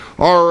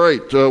All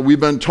right, we've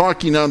been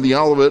talking on the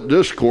Olivet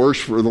Discourse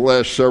for the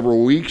last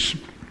several weeks,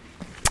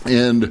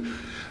 and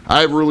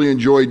I've really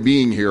enjoyed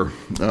being here.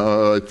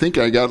 I think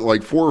I got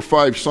like 4 or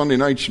 5 Sunday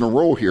nights in a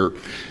row here,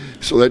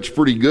 so that's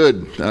pretty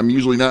good. I'm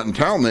usually not in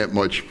town that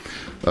much.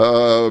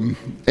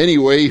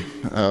 Anyway,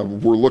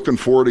 we're looking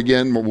forward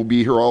again. We'll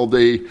be here all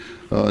day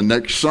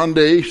next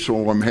Sunday,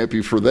 so I'm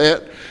happy for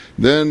that.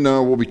 Then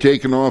we'll be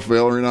taking off.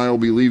 Valerie and I will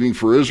be leaving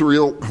for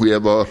Israel. We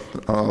have,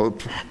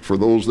 for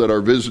those that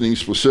are visiting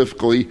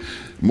specifically,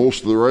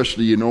 most of the rest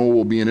of you know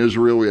we'll be in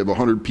Israel. We have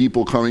 100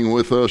 people coming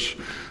with us,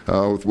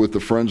 with the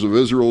Friends of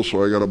Israel.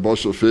 So I got a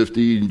bus of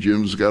 50, and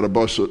Jim's got a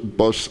bus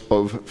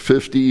of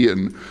 50,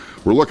 and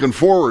we're looking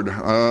forward.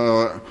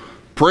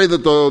 Pray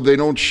that they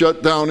don't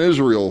shut down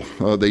Israel.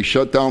 They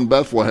shut down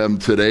Bethlehem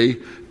today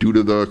due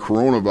to the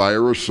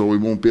coronavirus, so we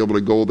won't be able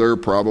to go there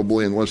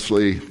probably unless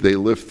they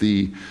lift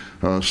the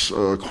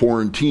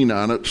quarantine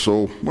on it.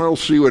 So we'll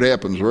see what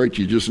happens, right?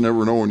 You just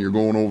never know when you're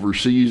going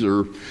overseas,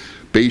 or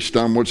based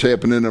on what's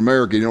happening in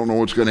America, you don't know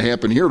what's going to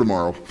happen here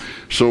tomorrow.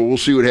 So we'll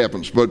see what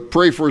happens. But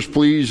pray for us,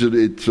 please.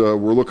 We're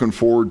looking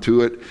forward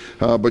to it.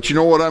 But you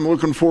know what I'm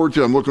looking forward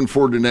to? I'm looking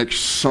forward to next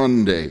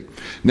Sunday.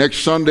 Next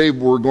Sunday,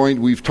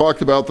 we've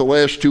talked about the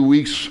last 2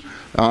 weeks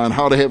on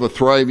how to have a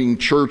thriving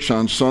church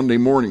on Sunday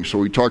morning. So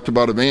we talked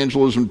about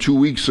evangelism 2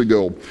 weeks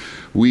ago.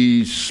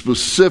 We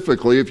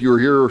specifically, if you were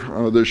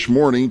here this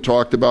morning,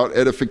 talked about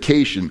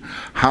edification.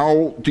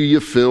 How do you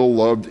feel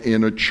loved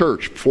in a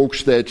church?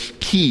 Folks, that's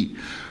key.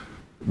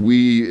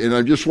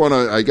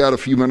 I got a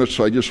few minutes,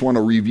 so I just want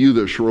to review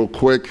this real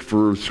quick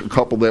for a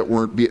couple that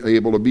weren't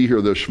able to be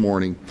here this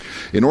morning.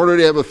 In order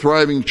to have a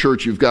thriving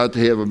church, you've got to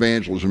have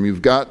evangelism.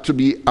 You've got to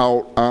be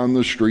out on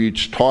the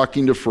streets,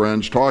 talking to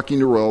friends, talking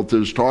to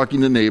relatives,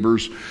 talking to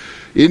neighbors,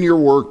 in your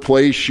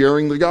workplace,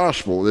 sharing the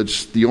gospel.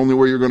 That's the only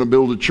way you're going to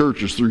build a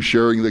church, is through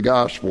sharing the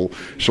gospel.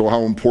 So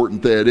how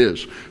important that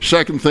is.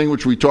 Second thing,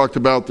 which we talked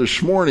about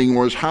this morning,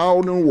 was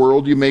how in the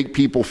world you make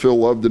people feel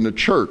loved in the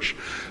church.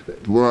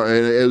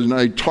 And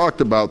I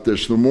talked about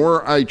this, the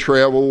more I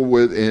travel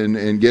with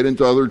and get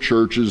into other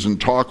churches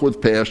and talk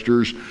with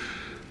pastors,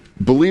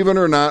 believe it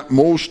or not,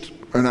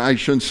 and I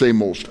shouldn't say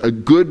most, a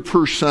good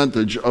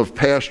percentage of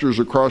pastors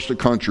across the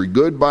country,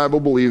 good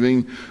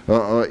Bible-believing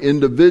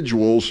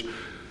individuals,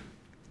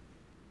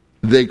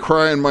 they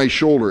cry on my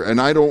shoulder.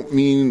 And I don't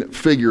mean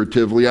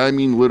figuratively, I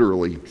mean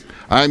literally.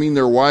 I mean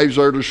their wives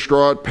are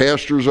distraught,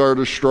 pastors are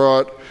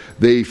distraught,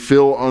 they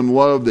feel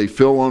unloved, they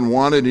feel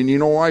unwanted. And you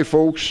know why,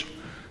 folks?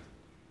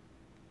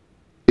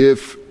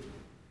 If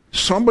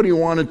somebody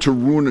wanted to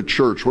ruin a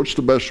church, what's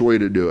the best way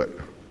to do it?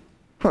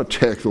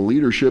 Attack the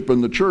leadership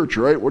in the church,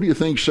 right? What do you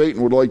think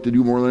Satan would like to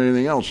do more than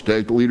anything else?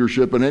 Attack the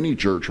leadership in any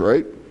church,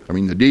 right? I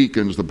mean, the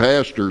deacons, the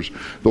pastors,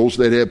 those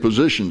that have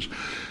positions.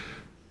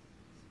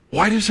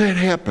 Why does that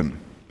happen?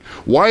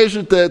 Why is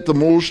it that the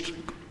most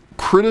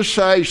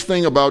criticized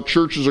thing about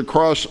churches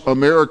across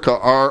America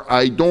are,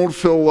 I don't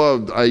feel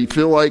loved, I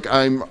feel like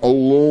I'm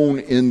alone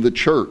in the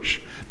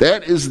church?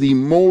 That is the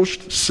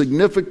most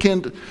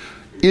significant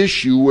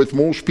issue with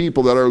most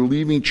people that are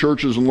leaving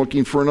churches and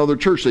looking for another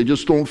church. They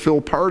just don't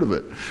feel part of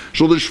it.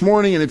 So this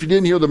morning, and if you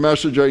didn't hear the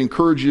message, I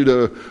encourage you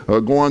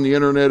to go on the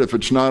internet. If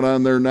it's not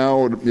on there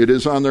now, it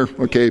is on there.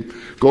 Okay,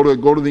 go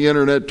to the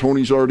internet.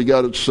 Tony's already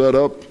got it set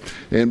up.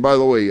 And by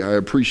the way, I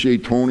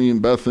appreciate Tony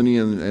and Bethany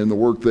and the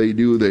work they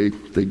do.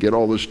 They get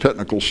all this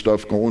technical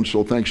stuff going,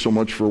 so thanks so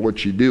much for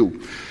what you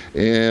do.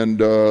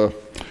 And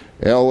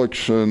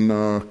Alex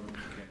and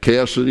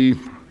Cassidy,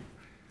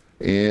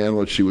 and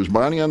let's see, was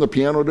Bonnie on the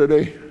piano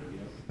today?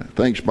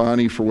 Thanks,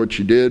 Bonnie, for what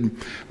you did.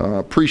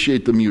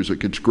 Appreciate the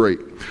music. It's great.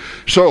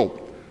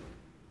 So,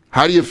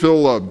 how do you feel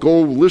loved?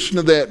 Go listen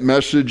to that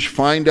message.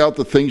 Find out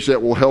the things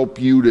that will help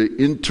you to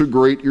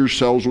integrate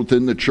yourselves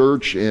within the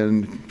church.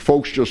 And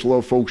folks just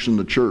love folks in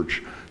the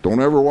church. Don't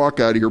ever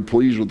walk out of here,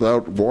 please,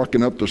 without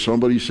walking up to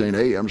somebody saying,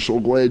 hey, I'm so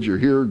glad you're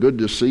here. Good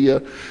to see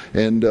you.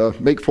 And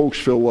make folks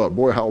feel loved.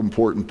 Boy, how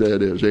important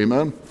that is.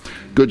 Amen?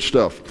 Good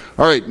stuff.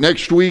 All right,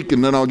 next week,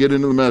 and then I'll get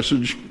into the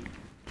message.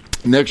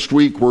 Next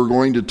week, we're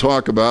going to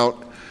talk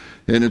about,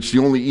 and it's the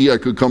only E I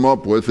could come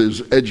up with,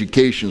 is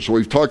education. So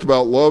we've talked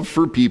about love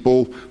for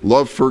people,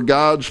 love for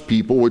God's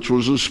people, which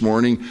was this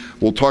morning.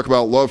 We'll talk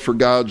about love for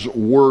God's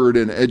Word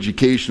and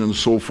education and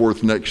so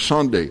forth next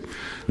Sunday.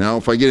 Now,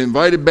 if I get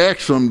invited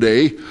back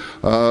someday,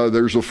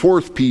 there's a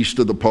fourth piece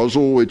to the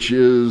puzzle, which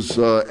is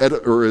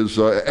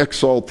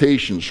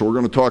exaltation. So we're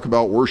going to talk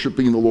about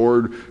worshiping the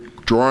Lord,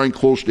 drawing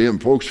close to Him.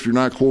 Folks, if you're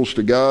not close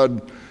to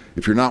God,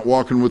 if you're not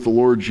walking with the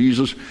Lord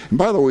Jesus, and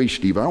by the way,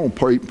 Steve, I want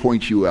to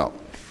point you out.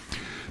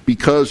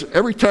 Because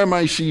every time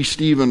I see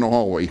Steve in the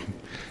hallway,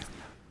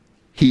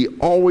 he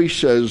always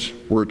says,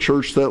 we're a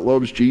church that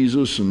loves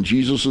Jesus, and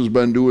Jesus has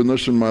been doing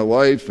this in my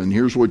life, and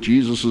here's what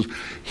Jesus is.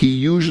 He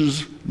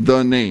uses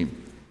the name.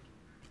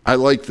 I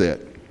like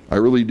that. I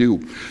really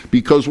do.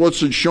 Because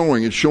what's it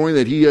showing? It's showing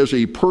that he has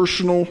a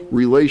personal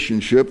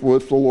relationship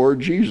with the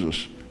Lord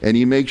Jesus. and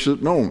he makes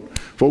it known.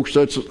 Folks,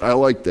 I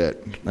like that.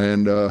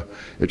 And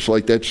it's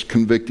like that's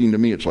convicting to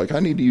me. It's like I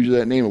need to use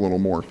that name a little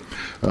more.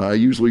 I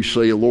usually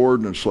say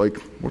Lord, and it's like,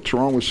 what's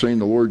wrong with saying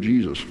the Lord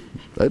Jesus?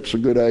 That's a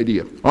good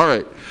idea. All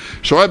right.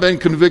 So I've been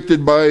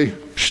convicted by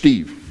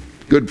Steve.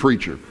 Good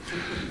preacher.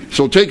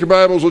 So take your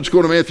Bibles, let's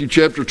go to Matthew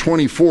chapter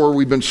 24.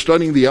 We've been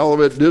studying the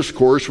Olivet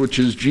Discourse, which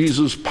is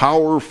Jesus'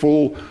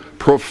 powerful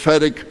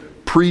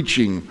prophetic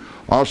preaching.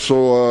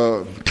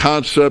 Also a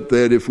concept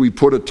that if we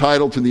put a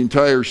title to the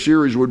entire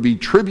series would be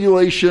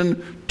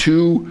Tribulation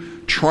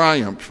to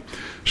Triumph.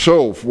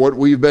 So what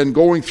we've been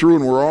going through,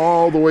 and we're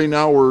all the way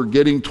now, we're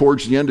getting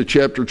towards the end of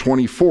chapter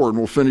 24, and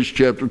we'll finish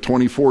chapter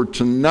 24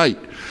 tonight.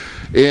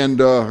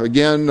 And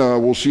again,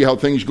 we'll see how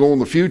things go in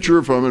the future.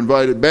 If I'm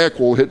invited back,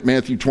 we'll hit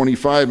Matthew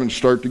 25 and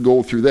start to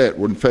go through that.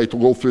 In fact,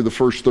 we'll go through the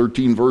first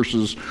 13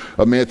 verses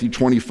of Matthew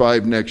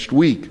 25 next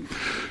week.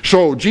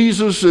 So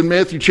Jesus in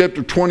Matthew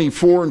chapter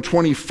 24 and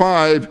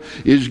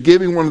 25 is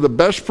giving one of the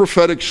best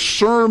prophetic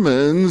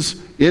sermons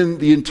in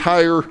the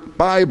entire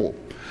Bible.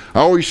 I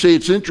always say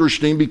it's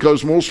interesting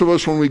because most of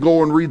us, when we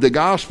go and read the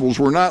Gospels,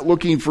 we're not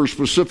looking for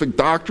specific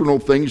doctrinal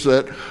things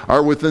that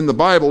are within the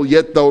Bible,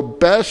 yet the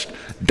best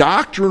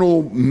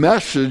doctrinal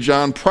message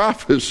on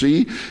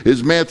prophecy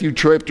is Matthew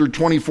chapter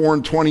 24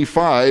 and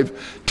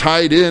 25,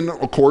 tied in,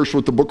 of course,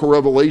 with the book of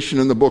Revelation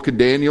and the book of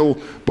Daniel,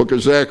 book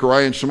of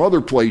Zechariah, and some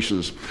other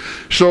places.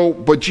 So,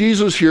 but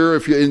Jesus here,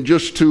 and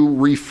just to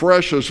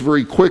refresh us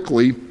very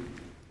quickly,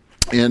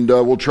 and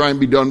we'll try and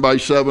be done by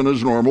 7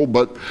 as normal,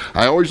 but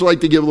I always like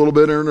to give a little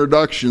bit of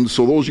introduction.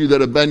 So those of you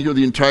that have been here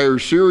the entire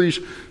series,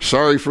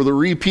 sorry for the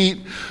repeat,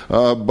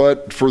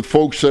 but for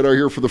folks that are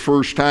here for the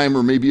first time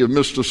or maybe have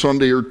missed a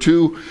Sunday or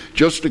two,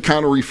 just to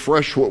kind of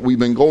refresh what we've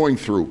been going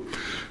through.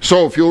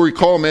 So if you'll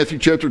recall Matthew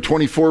chapter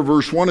 24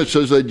 verse 1, it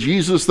says that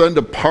Jesus then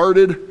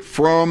departed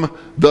from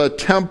the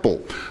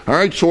temple. All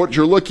right, so what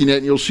you're looking at,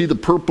 and you'll see the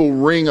purple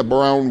ring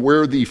around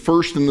where the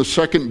first and the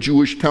second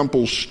Jewish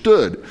temple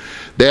stood.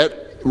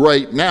 That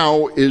right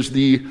now is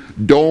the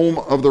Dome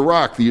of the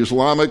Rock, the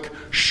Islamic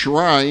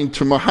shrine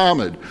to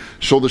Muhammad.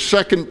 So the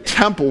second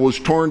temple was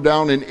torn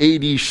down in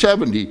AD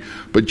 70,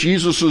 but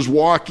Jesus is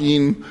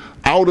walking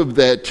out of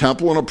that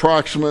temple, and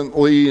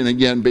approximately, and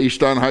again,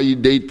 based on how you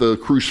date the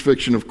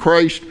crucifixion of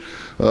Christ,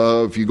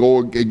 if you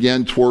go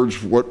again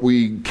towards what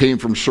we came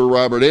from Sir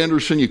Robert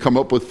Anderson, you come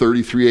up with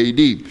 33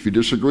 AD. If you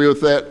disagree with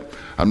that,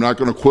 I'm not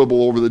going to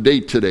quibble over the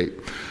date today.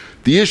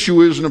 The issue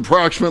is in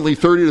approximately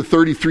 30 to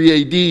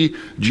 33 AD,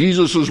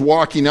 Jesus is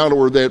walking out of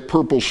where that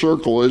purple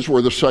circle is,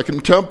 where the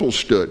second temple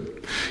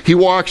stood. He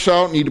walks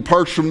out and he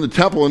departs from the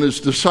temple, and his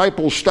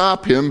disciples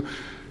stop him,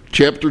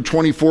 chapter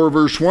 24,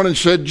 verse 1, and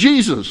said,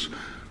 Jesus,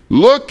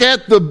 look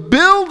at the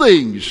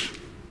buildings.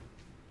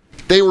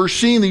 They were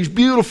seeing these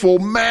beautiful,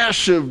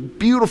 massive,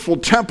 beautiful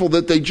temple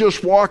that they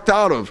just walked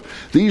out of.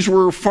 These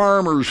were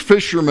farmers,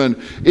 fishermen,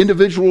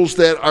 individuals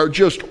that are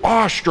just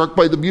awestruck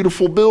by the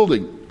beautiful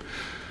building.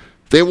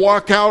 They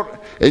walk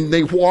out and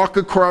they walk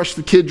across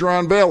the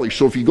Kidron Valley.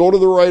 So if you go to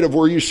the right of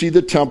where you see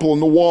the temple and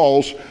the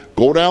walls,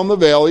 go down the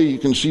valley. You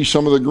can see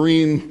some of the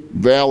green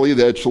valley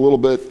that's a little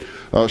bit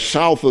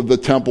south of the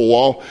temple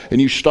wall.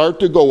 And you start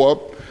to go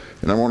up,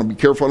 and I want to be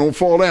careful I don't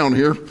fall down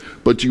here,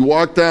 but you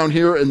walk down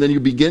here and then you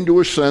begin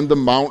to ascend the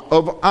Mount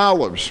of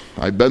Olives.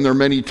 I've been there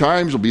many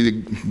times. I'll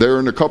be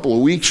there in a couple of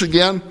weeks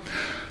again.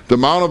 The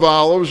Mount of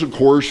Olives, of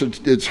course,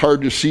 it's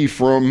hard to see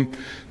from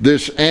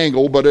this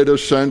angle, but it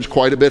ascends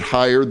quite a bit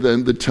higher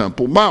than the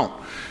Temple Mount.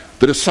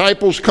 The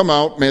disciples come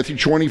out, Matthew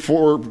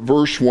 24,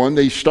 verse 1.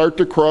 They start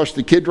to cross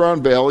the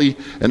Kidron Valley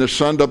and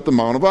ascend up the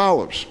Mount of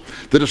Olives.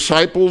 The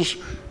disciples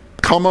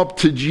come up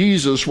to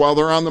Jesus while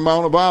they're on the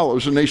Mount of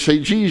Olives, and they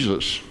say,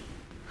 Jesus,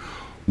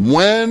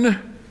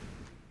 when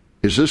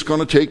is this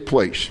going to take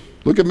place?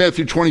 Look at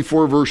Matthew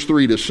 24, verse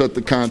 3 to set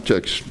the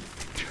context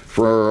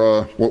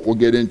for what we'll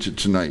get into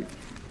tonight.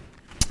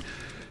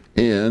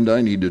 And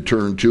I need to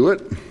turn to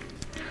it.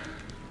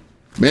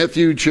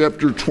 Matthew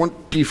chapter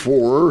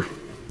 24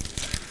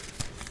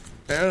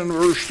 and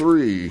verse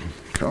 3.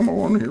 Come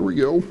on, here we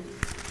go.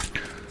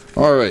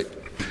 All right.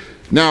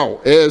 Now,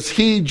 as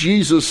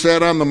Jesus,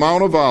 sat on the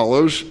Mount of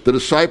Olives, the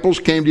disciples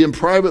came to him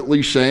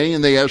privately saying,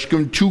 and they asked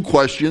him 2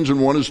 questions,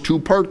 and one is a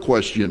 2-part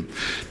question.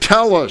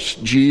 Tell us,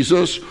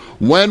 Jesus,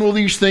 when will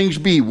these things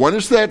be? When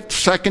is that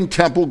second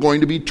temple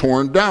going to be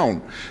torn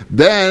down?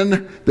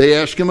 Then they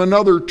ask him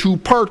another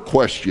 2-part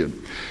question.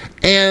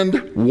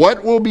 And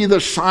what will be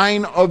the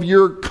sign of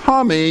your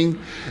coming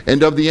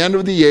and of the end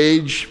of the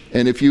age?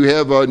 And if you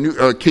have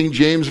a King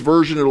James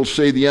version, it'll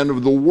say the end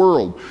of the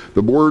world.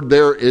 The word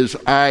there is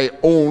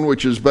aion,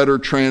 which is better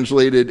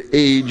translated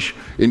age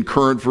in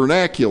current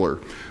vernacular.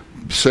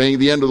 Saying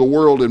the end of the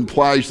world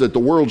implies that the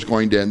world's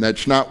going to end.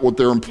 That's not what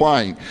they're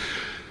implying.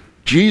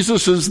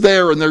 Jesus is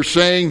there and they're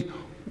saying,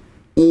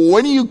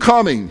 when are you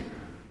coming?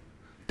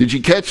 Did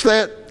you catch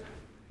that?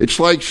 It's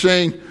like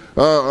saying,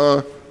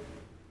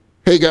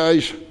 hey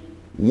guys,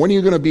 when are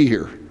you going to be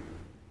here?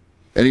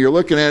 And you're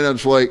looking at it and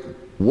it's like,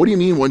 what do you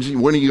mean, when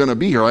are you going to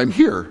be here? I'm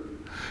here.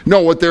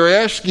 No, what they're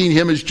asking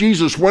him is,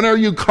 Jesus, when are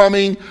you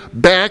coming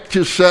back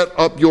to set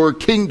up your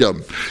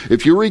kingdom?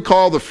 If you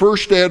recall the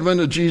first advent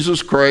of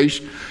Jesus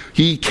Christ,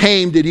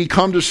 did he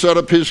come to set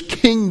up his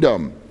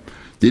kingdom?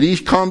 Did he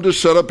come to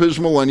set up his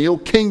millennial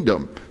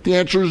kingdom? The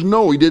answer is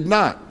no, he did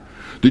not.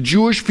 The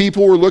Jewish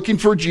people were looking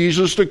for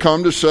Jesus to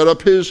come to set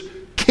up his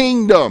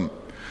kingdom.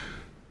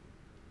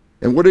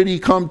 And what did he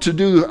come to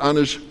do on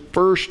his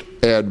first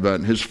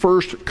advent, his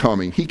first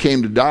coming? He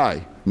came to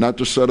die, not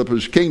to set up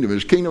his kingdom.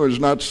 His kingdom is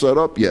not set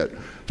up yet.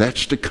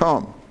 That's to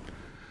come.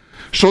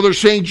 So they're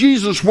saying,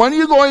 Jesus, when are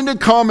you going to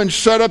come and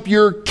set up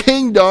your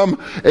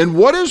kingdom? And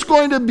what is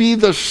going to be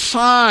the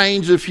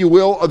signs, if you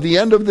will, of the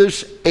end of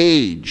this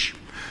age?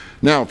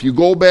 Now, if you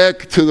go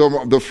back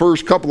to the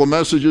first couple of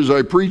messages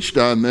I preached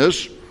on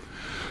this,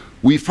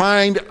 we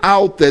find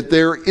out that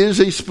there is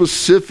a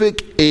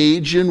specific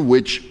age in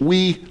which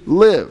we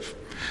live.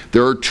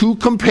 There are two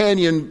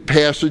companion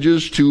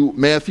passages to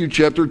Matthew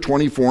chapter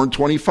 24 and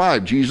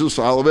 25, Jesus'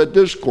 Olivet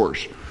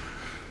Discourse.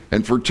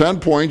 And for 10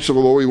 points,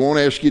 although we won't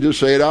ask you to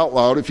say it out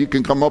loud, if you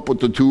can come up with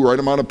the two, write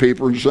them on a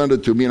paper and send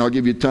it to me, and I'll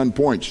give you 10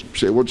 points.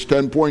 Say, what's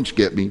 10 points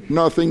get me?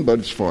 Nothing, but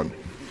it's fun.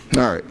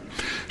 All right.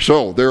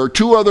 So there are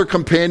two other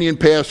companion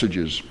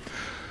passages.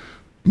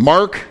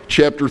 Mark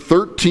chapter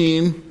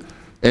 13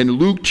 and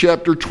Luke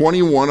chapter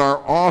 21 are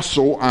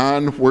also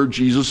on where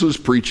Jesus is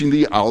preaching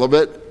the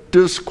Olivet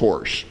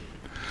Discourse.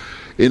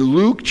 In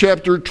Luke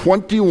chapter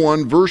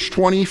 21, verse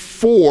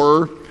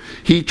 24,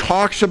 he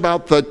talks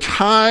about the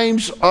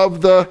times of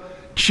the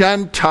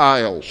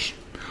Gentiles.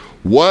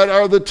 What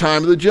are the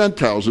time of the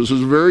Gentiles? This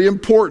is very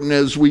important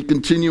as we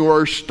continue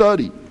our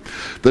study.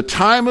 The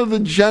time of the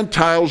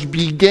Gentiles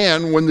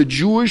began when the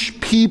Jewish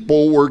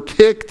people were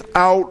kicked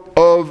out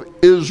of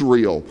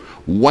Israel.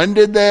 When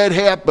did that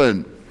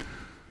happen?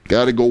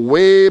 Got to go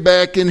way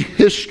back in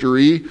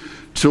history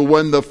to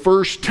when the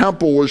first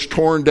temple was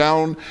torn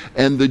down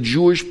and the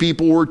Jewish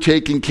people were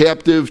taken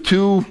captive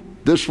to.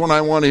 This one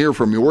I want to hear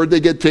from you. Where'd they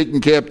get taken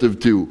captive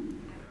to?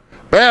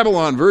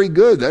 Babylon. Very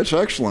good. That's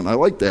excellent. I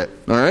like that.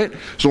 All right.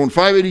 So in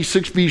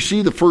 586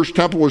 BC, the first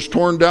temple was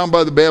torn down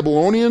by the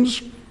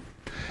Babylonians,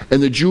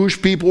 and the Jewish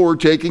people were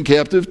taken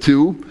captive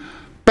to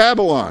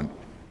Babylon.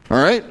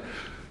 All right.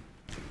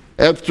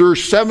 After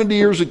 70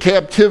 years of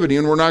captivity,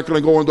 and we're not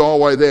going to go into all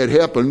why that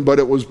happened, but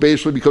it was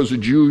basically because the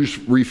Jews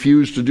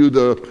refused to do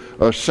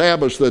the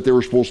Sabbaths that they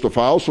were supposed to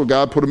follow, so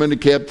God put them into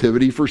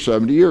captivity for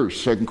 70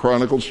 years. 2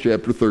 Chronicles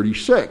chapter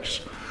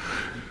 36.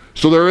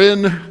 So they're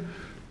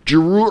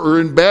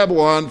in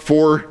Babylon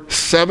for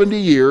 70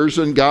 years,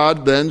 and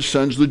God then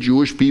sends the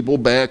Jewish people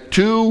back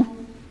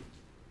to,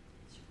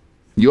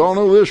 you all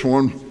know this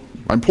one.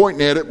 I'm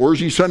pointing at it.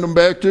 Where's he send them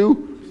back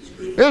to?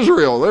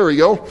 Israel. There we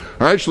go. All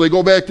right, so they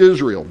go back to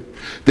Israel.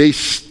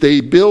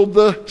 They build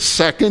the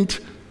second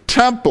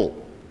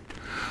temple.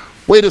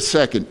 Wait a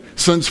second.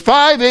 Since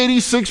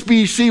 586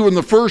 BC, when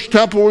the first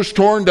temple was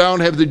torn down,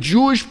 have the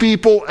Jewish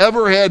people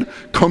ever had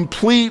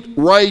complete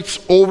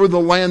rights over the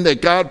land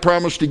that God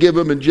promised to give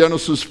them in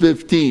Genesis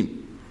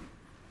 15?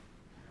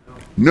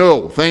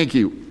 No, thank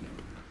you.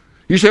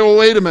 You say, well,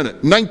 wait a minute.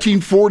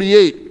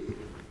 1948,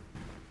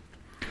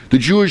 the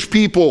Jewish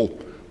people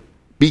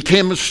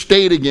became a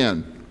state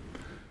again.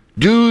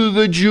 Do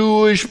the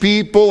Jewish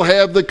people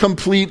have the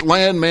complete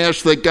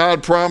landmass that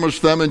God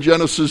promised them in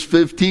Genesis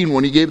 15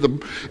 when he gave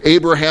the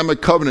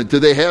Abrahamic covenant? Do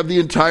they have the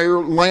entire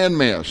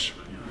landmass?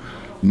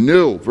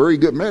 No. Very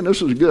good. Man,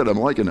 this is good. I'm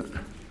liking it.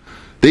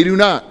 They do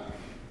not.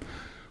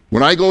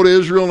 When I go to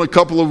Israel in a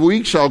couple of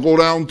weeks, I'll go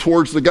down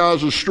towards the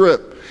Gaza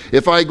Strip.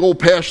 If I go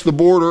past the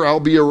border,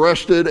 I'll be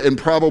arrested and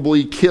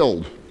probably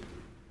killed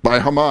by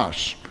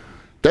Hamas.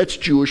 That's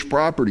Jewish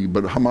property,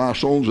 but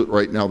Hamas owns it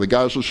right now. The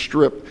Gaza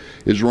Strip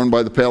is run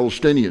by the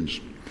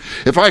Palestinians.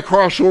 If I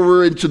cross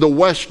over into the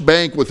West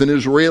Bank with an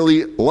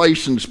Israeli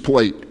license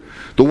plate,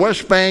 the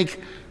West Bank,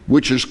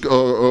 which is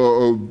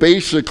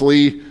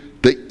basically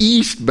the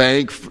East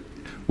Bank,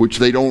 which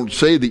they don't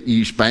say the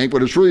East Bank,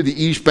 but it's really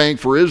the East Bank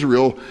for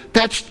Israel,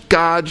 that's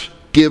God's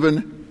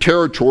given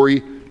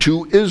territory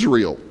to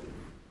Israel.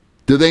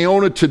 Do they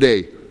own it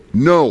today?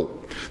 No.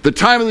 The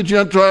time of the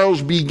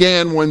Gentiles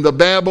began when the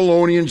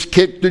Babylonians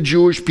kicked the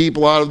Jewish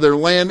people out of their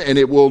land, and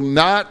it will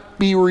not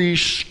be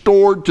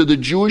restored to the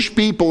Jewish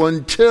people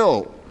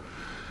until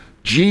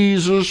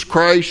Jesus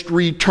Christ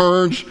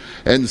returns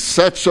and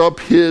sets up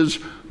his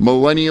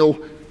millennial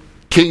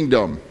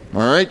kingdom. All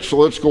right, so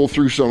let's go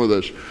through some of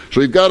this. So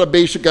you've got a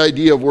basic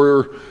idea of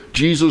where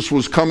Jesus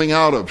was coming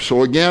out of.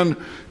 So again,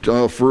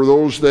 for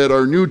those that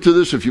are new to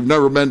this, if you've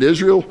never been to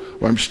Israel,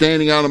 I'm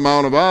standing on the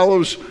Mount of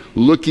Olives,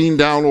 looking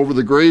down over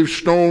the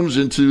gravestones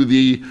into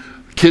the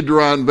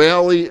Kidron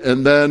Valley,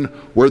 and then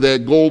where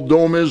that gold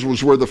dome is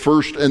was where the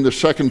first and the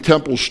second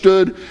temple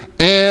stood,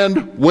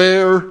 and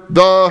where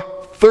the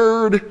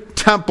third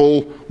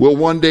temple will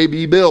one day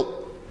be built.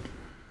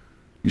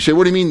 You say,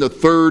 what do you mean the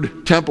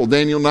third temple?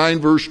 Daniel 9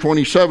 verse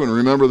 27,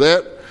 remember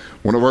that?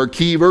 One of our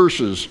key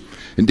verses.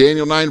 In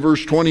Daniel 9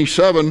 verse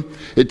 27,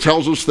 it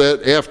tells us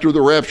that after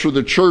the rapture of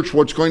the church,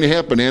 what's going to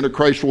happen?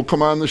 Antichrist will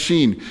come on the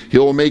scene. He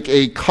will make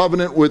a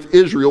covenant with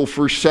Israel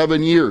for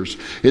 7 years.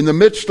 In the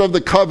midst of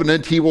the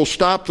covenant, he will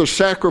stop the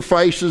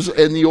sacrifices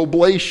and the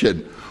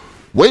oblation.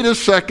 Wait a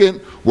second,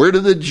 where do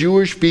the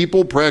Jewish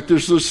people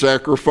practice the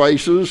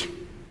sacrifices?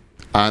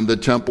 On the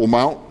Temple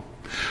Mount.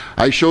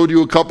 I showed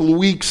you a couple of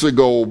weeks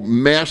ago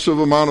massive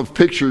amount of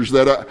pictures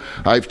that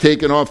I've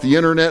taken off the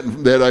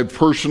internet that I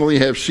personally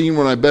have seen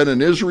when I've been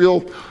in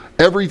Israel.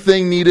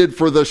 Everything needed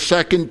for the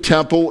third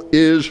temple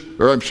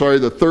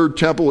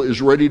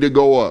is ready to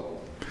go up.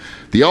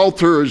 The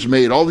altar is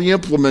made. All the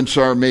implements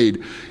are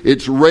made.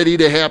 It's ready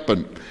to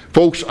happen.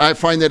 Folks, I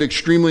find that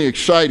extremely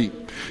exciting.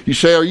 You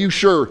say, are you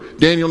sure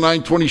Daniel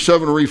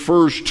 9:27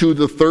 refers to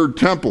the third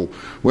temple?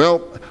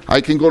 Well, I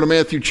can go to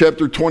Matthew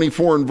chapter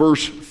 24 and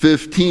verse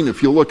 15.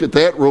 If you look at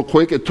that real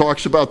quick, it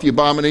talks about the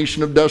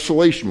abomination of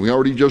desolation. We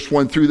already just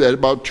went through that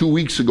about 2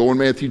 weeks ago in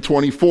Matthew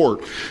 24.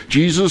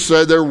 Jesus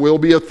said there will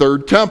be a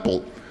third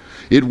temple.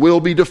 It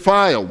will be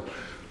defiled.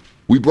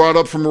 We brought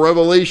up from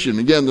Revelation,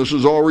 again, this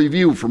is all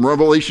review, from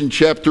Revelation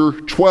chapter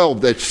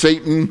 12, that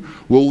Satan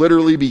will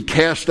literally be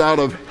cast out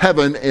of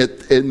heaven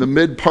in the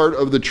mid part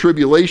of the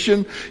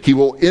tribulation. He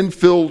will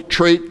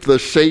infiltrate the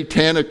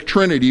satanic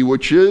trinity,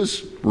 which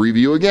is,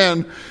 review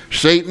again,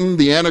 Satan,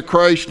 the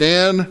Antichrist,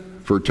 and,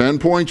 for 10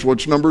 points,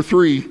 what's number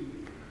 3?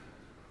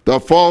 The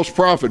false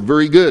prophet.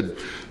 Very good.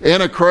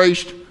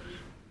 Antichrist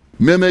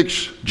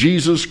mimics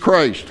Jesus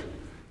Christ.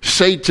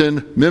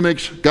 Satan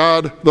mimics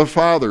God the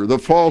Father. The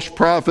false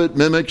prophet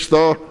mimics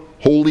the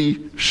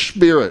Holy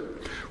Spirit.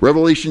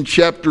 Revelation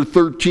chapter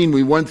 13,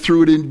 we went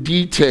through it in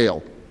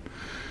detail.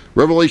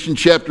 Revelation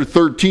chapter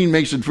 13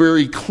 makes it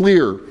very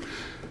clear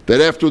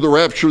that after the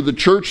rapture of the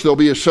church, there'll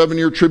be a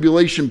 7-year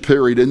tribulation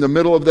period. In the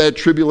middle of that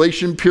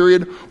tribulation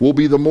period will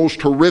be the most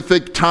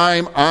horrific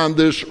time on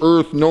this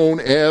earth,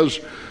 known as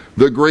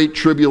the Great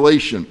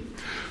Tribulation.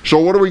 So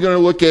what are we going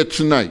to look at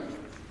tonight?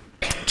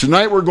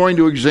 Tonight we're going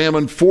to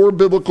examine 4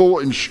 biblical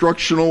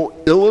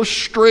instructional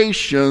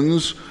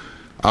illustrations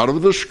out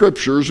of the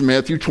scriptures,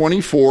 Matthew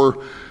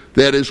 24,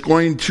 that is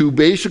going to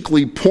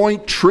basically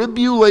point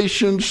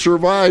tribulation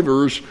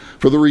survivors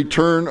for the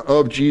return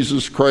of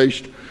Jesus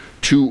Christ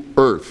to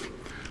earth.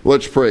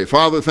 Let's pray.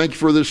 Father, thank you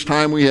for this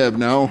time we have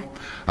now.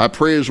 I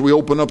pray as we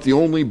open up the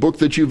only book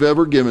that you've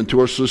ever given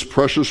to us, this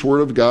precious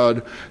Word of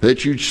God,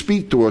 that you'd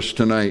speak to us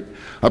tonight.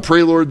 I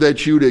pray, Lord,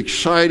 that you'd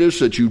excite us,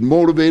 that you'd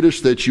motivate us,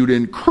 that you'd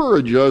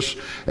encourage us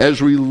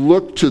as we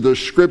look to the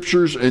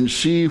Scriptures and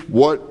see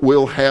what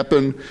will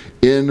happen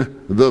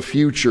in the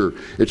future.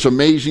 It's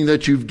amazing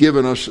that you've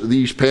given us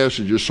these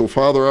passages. So,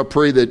 Father, I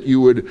pray that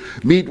you would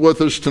meet with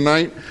us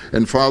tonight,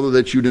 and, Father,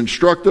 that you'd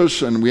instruct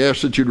us, and we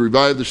ask that you'd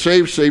revive the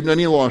saved, save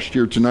any lost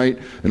here tonight.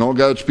 And all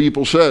God's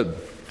people said,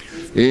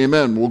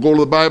 amen. We'll go to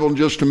the Bible in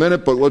just a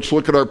minute, but let's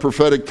look at our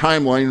prophetic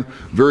timeline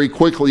very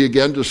quickly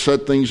again to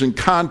set things in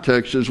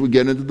context as we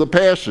get into the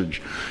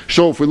passage.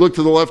 So if we look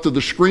to the left of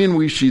the screen,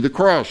 we see the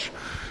cross.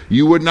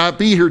 You would not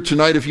be here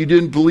tonight if you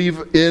didn't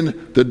believe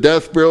in the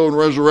death, burial, and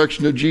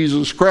resurrection of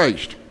Jesus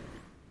Christ.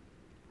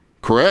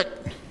 Correct?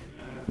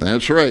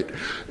 That's right.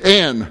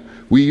 And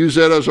we use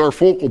that as our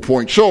focal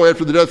point. So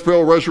after the death,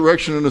 burial,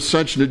 resurrection, and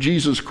ascension of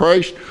Jesus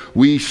Christ,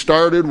 we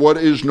started what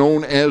is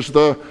known as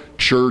the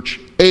church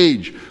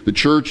age. The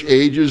church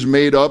age is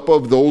made up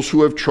of those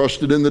who have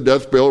trusted in the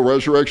death, burial,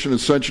 resurrection, and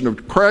ascension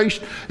of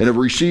Christ and have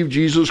received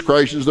Jesus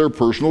Christ as their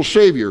personal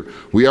Savior.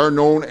 We are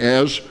known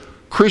as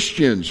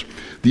Christians.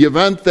 The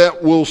event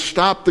that will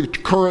stop the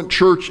current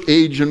church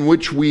age in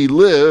which we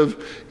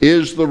live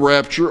is the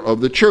rapture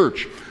of the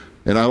church.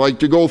 And I like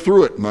to go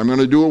through it, and I'm going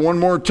to do it one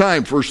more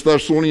time. 1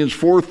 Thessalonians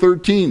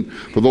 4:13.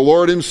 For the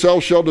Lord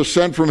himself shall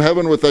descend from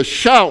heaven with a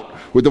shout,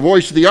 with the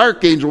voice of the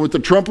archangel, with the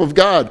trump of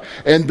God.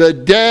 And the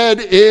dead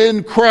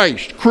in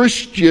Christ,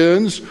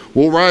 Christians,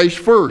 will rise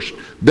first.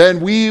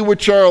 Then we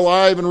which are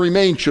alive and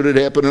remain, should it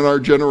happen in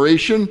our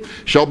generation,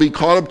 shall be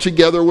caught up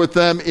together with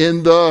them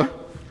in the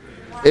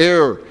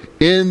air.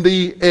 In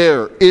the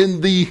air,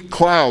 in the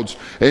clouds.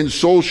 And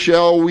so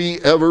shall we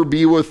ever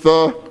be with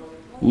the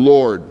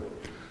Lord.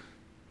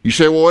 You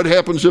say, well, what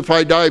happens if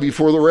I die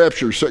before the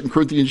rapture? 2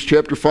 Corinthians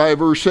chapter 5,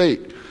 verse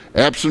 8.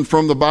 Absent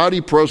from the body,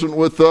 present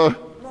with the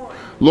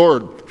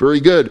Lord. Very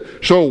good.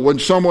 So when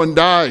someone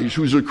dies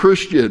who's a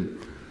Christian,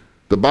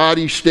 the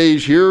body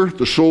stays here,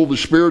 the soul, the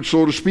spirit,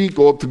 so to speak,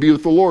 go up to be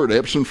with the Lord.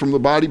 Absent from the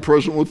body,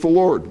 present with the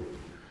Lord.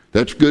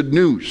 That's good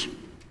news.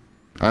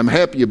 I'm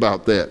happy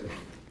about that.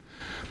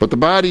 But the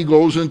body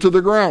goes into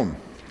the ground.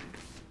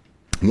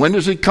 When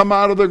does it come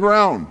out of the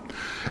ground?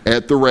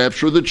 At the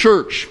rapture of the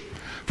church.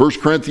 1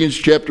 Corinthians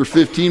chapter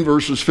 15,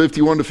 verses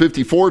 51 to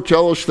 54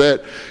 tell us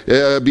that,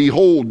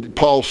 behold,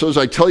 Paul says,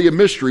 I tell you a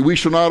mystery, we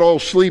shall not all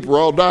sleep or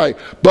all die,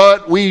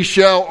 but we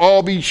shall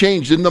all be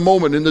changed in the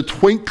moment, in the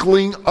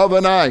twinkling of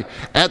an eye,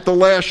 at the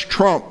last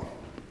trump.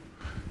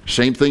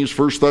 Same thing as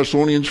 1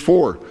 Thessalonians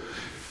 4.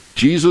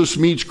 Jesus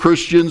meets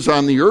Christians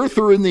on the earth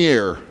or in the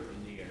air?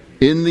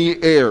 in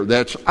the air.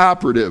 That's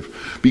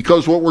operative.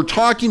 Because what we're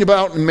talking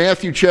about in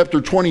Matthew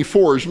chapter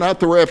 24 is not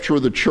the rapture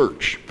of the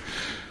church.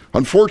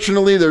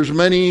 Unfortunately, there's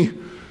many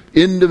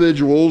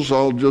individuals,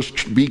 I'll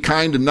just be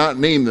kind and not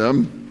name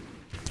them,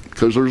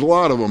 because there's a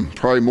lot of them,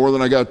 probably more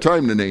than I got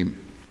time to name,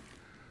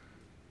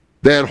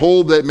 that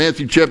hold that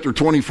Matthew chapter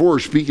 24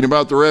 is speaking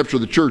about the rapture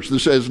of the church.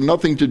 This has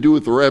nothing to do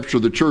with the rapture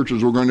of the church,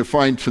 as we're going to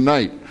find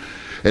tonight.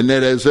 And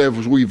that as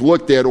we've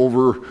looked at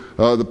over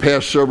the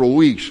past several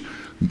weeks.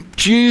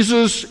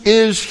 Jesus,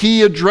 is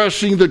he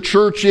addressing the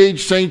church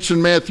age saints in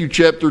Matthew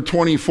chapter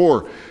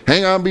 24?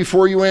 Hang on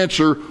before you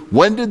answer.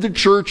 When did the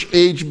church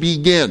age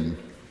begin?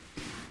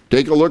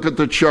 Take a look at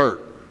the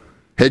chart.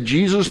 Had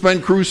Jesus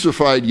been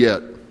crucified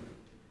yet?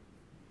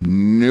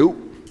 Nope.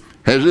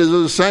 Has his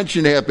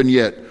ascension happened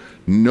yet?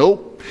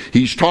 Nope.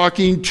 He's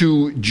talking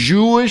to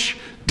Jewish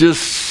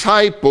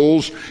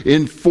disciples,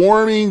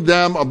 informing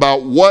them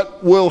about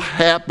what will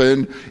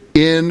happen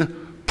in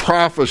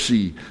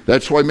prophecy.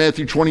 That's why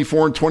Matthew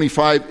 24 and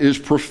 25 is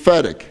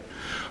prophetic.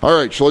 All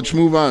right, so let's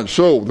move on.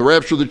 So the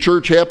rapture of the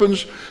church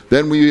happens.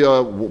 Then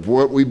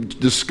what we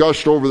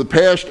discussed over the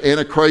past,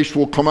 Antichrist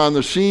will come on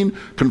the scene,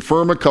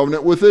 confirm a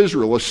covenant with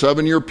Israel, a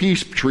 7-year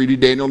peace treaty,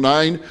 Daniel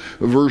 9,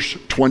 verse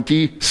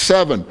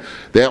 27.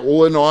 That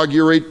will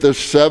inaugurate the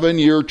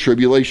 7-year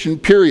tribulation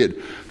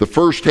period. The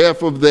first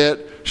half of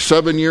that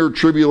 7-year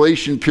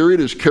tribulation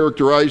period is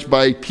characterized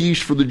by peace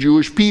for the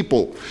Jewish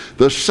people.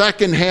 The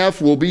second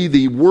half will be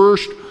the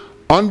worst,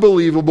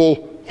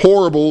 unbelievable,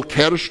 horrible,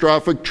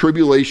 catastrophic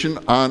tribulation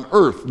on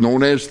earth,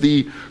 known as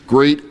the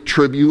Great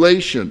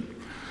Tribulation.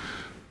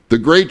 The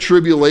Great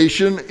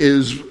Tribulation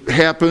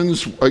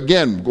happens,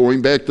 again,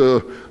 going back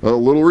to a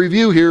little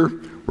review here,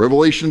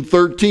 Revelation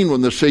 13, when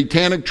the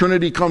satanic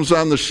trinity comes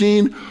on the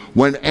scene,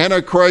 when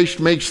Antichrist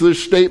makes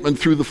this statement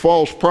through the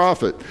false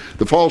prophet.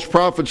 The false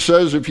prophet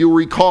says, if you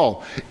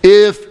recall,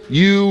 if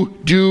you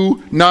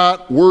do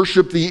not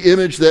worship the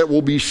image that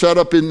will be set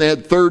up in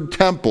that third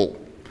temple,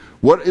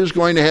 what is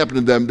going to happen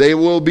to them? They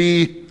will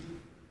be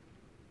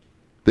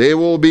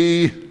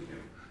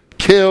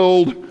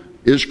killed,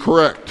 is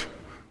correct.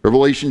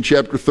 Revelation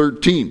chapter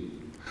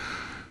 13.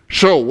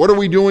 So, what are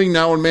we doing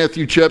now in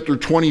Matthew chapter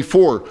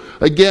 24?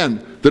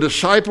 Again, the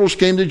disciples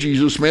came to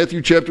Jesus,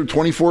 Matthew chapter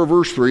 24,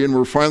 verse 3, and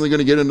we're finally going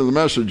to get into the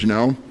message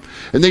now.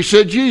 And they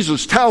said,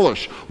 Jesus, tell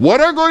us,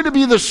 what are going to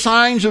be the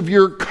signs of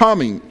your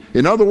coming?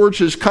 In other words,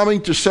 his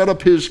coming to set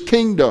up his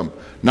kingdom,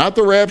 not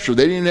the rapture.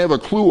 They didn't have a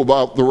clue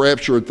about the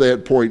rapture at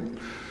that point.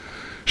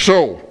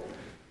 So,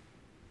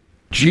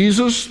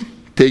 Jesus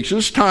takes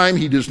his time.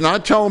 He does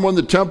not tell them when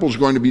the temple is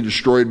going to be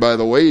destroyed, by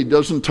the way. He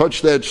doesn't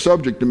touch that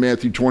subject in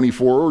Matthew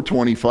 24 or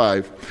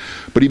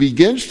 25. But he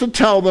begins to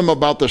tell them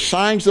about the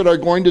signs that are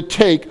going to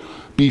take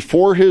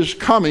before his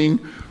coming,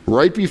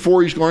 right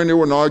before he's going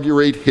to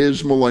inaugurate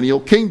his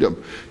millennial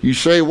kingdom. You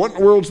say, what in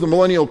the world's the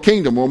millennial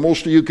kingdom? Well,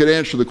 most of you could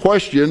answer the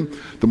question.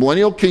 The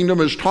millennial kingdom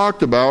is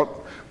talked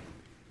about.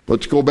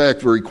 Let's go back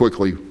very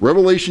quickly.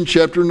 Revelation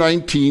chapter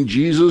 19,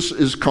 Jesus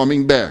is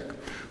coming back.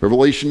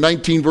 Revelation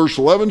 19 verse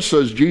 11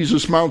 says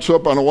Jesus mounts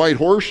up on a white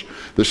horse.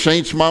 The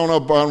saints mount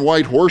up on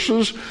white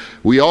horses.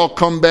 We all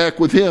come back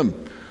with him.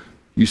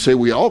 You say,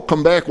 we all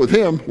come back with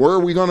him. Where are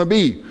we going to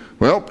be?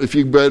 Well, if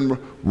you've been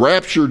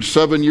raptured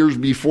 7 years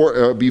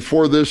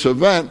before this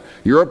event,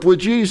 you're up with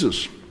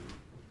Jesus.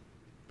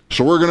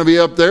 So we're going to be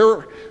up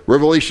there.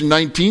 Revelation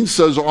 19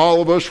 says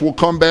all of us will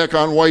come back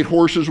on white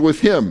horses with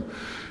him.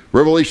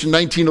 Revelation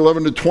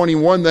 19:11 to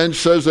 21 then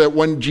says that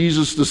when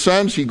Jesus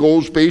descends, he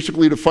goes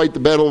basically to fight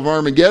the battle of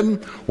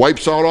Armageddon,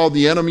 wipes out all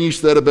the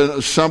enemies that have been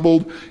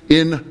assembled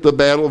in the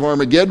battle of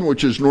Armageddon,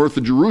 which is north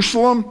of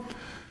Jerusalem.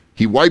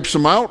 He wipes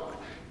them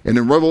out. And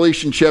in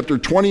Revelation chapter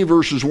 20,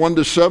 verses 1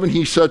 to 7,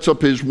 he sets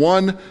up his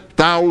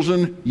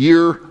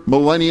 1,000-year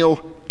millennial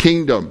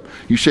kingdom.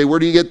 You say, where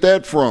do you get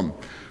that from?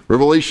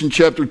 Revelation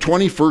chapter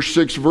 20, first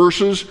 7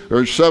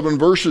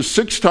 verses,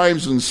 6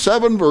 times in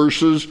 7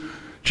 verses,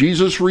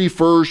 Jesus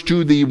refers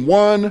to the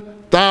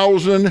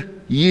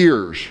 1,000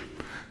 years.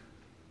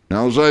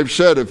 Now, as I've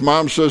said, if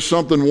mom says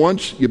something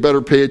once, you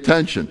better pay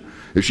attention.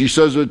 If she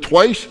says it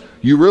twice,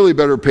 you really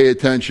better pay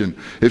attention.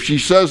 If she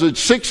says it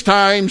 6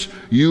 times,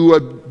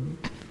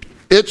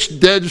 it's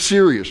dead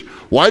serious.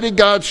 Why did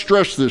God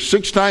stress this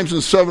 6 times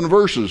in 7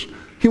 verses?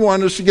 He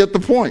wanted us to get the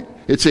point.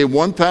 It's a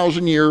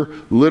 1,000-year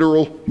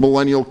literal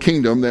millennial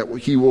kingdom that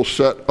he will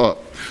set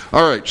up.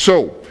 All right,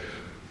 so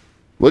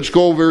let's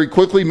go very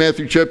quickly.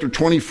 Matthew chapter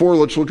 24,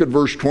 let's look at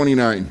verse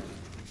 29.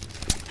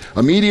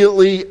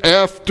 Immediately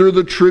after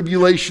the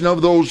tribulation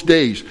of those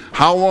days.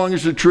 How long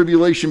is the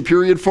tribulation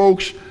period,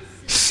 folks?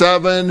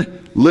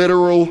 7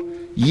 literal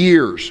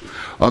years.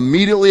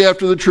 Immediately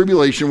after the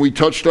tribulation, we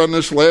touched on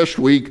this last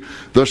week,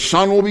 the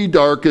sun will be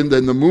darkened,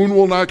 and the moon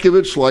will not give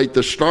its light,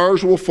 the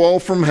stars will fall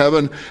from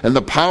heaven, and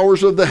the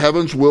powers of the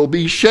heavens will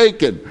be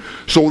shaken.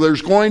 So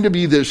there's going to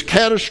be this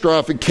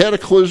catastrophic,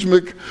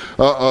 cataclysmic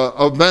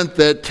event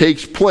that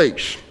takes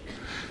place.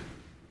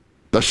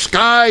 The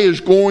sky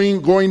is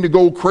going to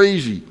go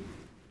crazy.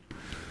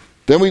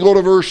 Then we go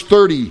to verse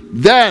 30.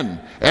 Then,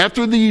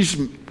 after these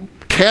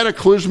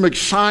cataclysmic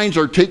signs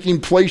are taking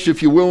place,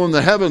 if you will, in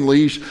the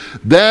heavenlies,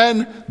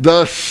 then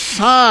the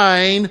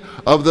sign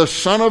of the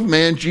Son of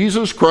Man,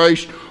 Jesus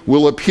Christ,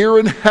 will appear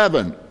in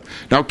heaven.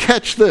 Now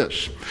catch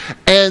this.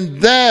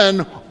 And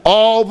then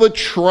all the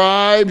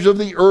tribes of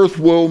the earth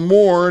will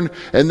mourn,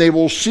 and they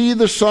will see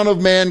the Son of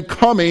Man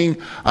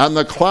coming on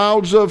the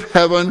clouds of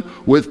heaven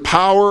with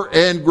power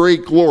and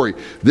great glory.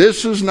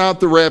 This is not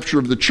the rapture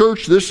of the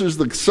church. This is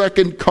the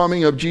second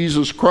coming of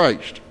Jesus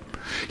Christ.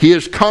 He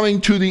is coming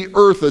to the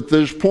earth at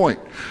this point.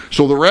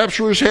 So the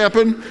rapture has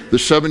happened, the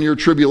 7-year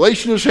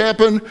tribulation has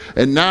happened,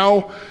 and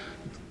now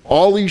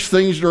all these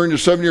things during the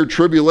 7-year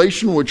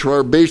tribulation, which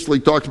are basically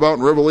talked about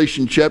in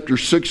Revelation chapter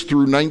 6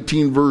 through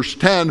 19 verse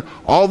 10,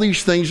 all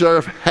these things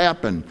have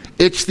happened.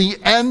 It's the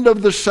end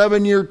of the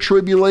 7-year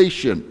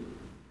tribulation.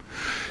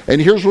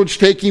 And here's what's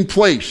taking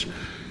place.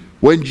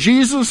 When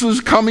Jesus is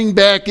coming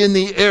back in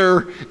the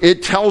air,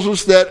 it tells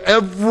us that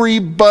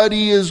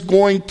everybody is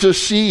going to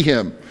see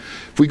him.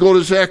 If we go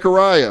to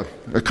Zechariah,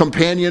 a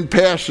companion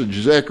passage,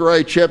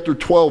 Zechariah chapter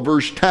 12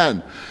 verse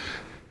 10,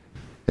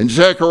 and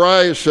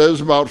Zechariah says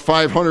about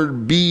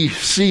 500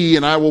 BC,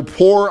 and I will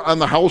pour on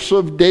the house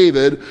of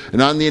David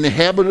and on the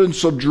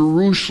inhabitants of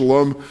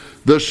Jerusalem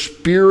the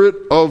spirit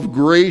of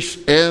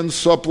grace and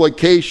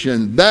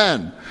supplication.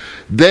 Then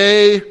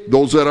they,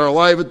 those that are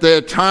alive at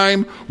that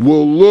time,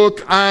 will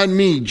look on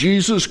me,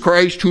 Jesus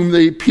Christ, whom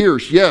they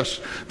pierced. Yes,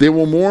 they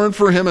will mourn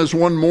for him as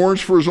one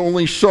mourns for his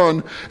only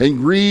son, and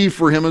grieve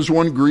for him as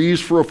one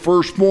grieves for a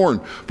firstborn.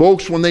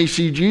 Folks, when they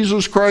see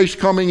Jesus Christ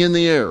coming in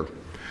the air,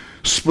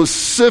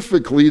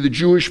 specifically the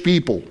Jewish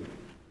people,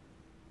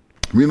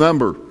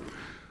 remember,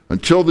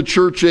 until the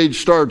church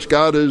age starts,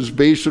 God is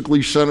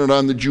basically centered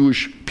on the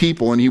Jewish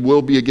people, and he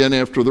will be again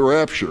after the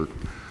rapture.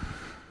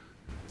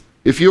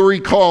 If you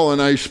recall, and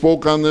I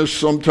spoke on this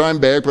some time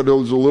back, but it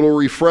was a little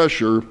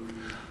refresher,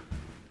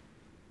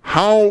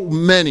 how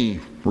many,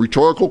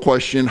 rhetorical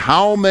question,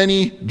 how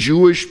many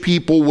Jewish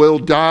people will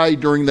die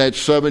during that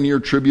 7-year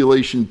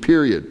tribulation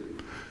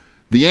period?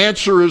 The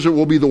answer is it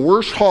will be the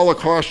worst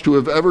Holocaust to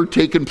have ever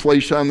taken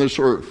place on this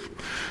earth.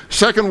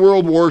 Second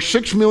World War,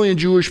 6 million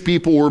Jewish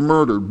people were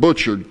murdered,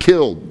 butchered,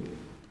 killed.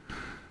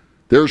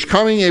 There's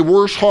coming a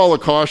worse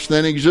Holocaust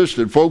than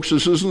existed. Folks,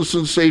 this isn't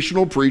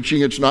sensational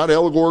preaching. It's not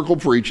allegorical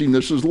preaching.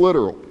 This is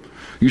literal.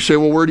 You say,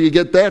 well, where do you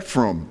get that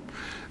from?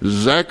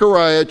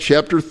 Zechariah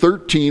chapter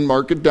 13,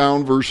 mark it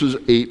down, verses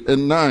 8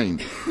 and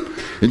 9.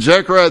 In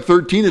Zechariah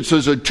 13, it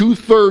says that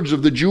 2/3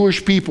 of the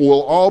Jewish people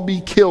will all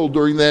be killed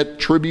during that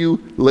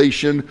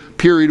tribulation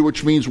period,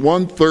 which means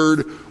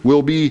 1/3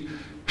 will be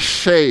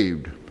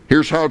saved.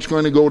 Here's how it's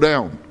going to go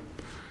down.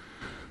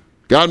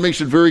 God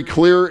makes it very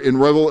clear in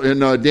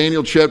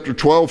Daniel chapter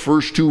 12,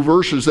 first 2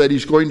 verses, that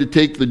he's going to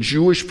take the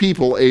Jewish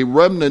people, a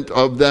remnant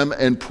of them,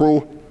 and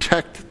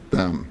protect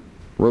them.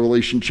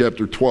 Revelation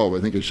chapter 12, I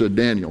think I said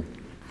Daniel.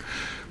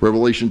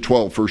 Revelation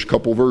 12, first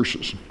couple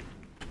verses.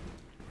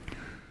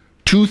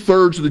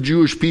 2/3 of the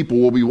Jewish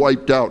people will be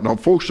wiped out. Now,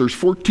 folks, there's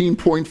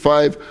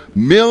 14.5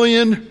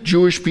 million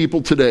Jewish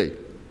people today.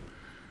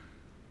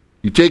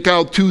 You take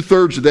out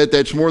 2/3 of that,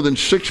 that's more than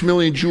 6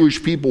 million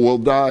Jewish people will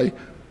die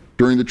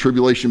during the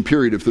tribulation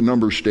period if the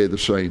numbers stay the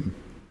same.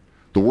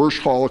 The worst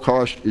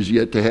Holocaust is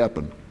yet to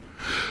happen.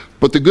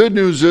 But the good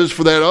news is,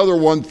 for that other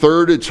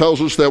 1/3, it tells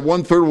us that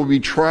 1/3 will be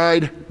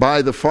tried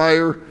by the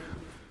fire.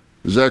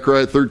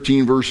 Zechariah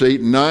 13, verse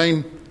 8 and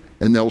 9,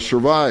 and they'll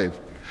survive.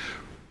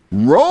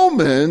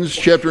 Romans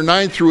chapter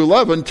 9 through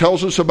 11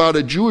 tells us about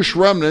a Jewish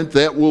remnant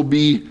that will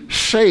be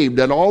saved,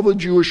 that all the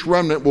Jewish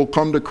remnant will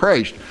come to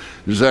Christ.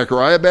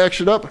 Zechariah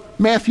backs it up.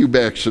 Matthew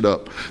backs it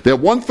up.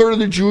 That 1/3 of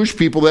the Jewish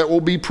people that will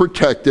be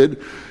protected,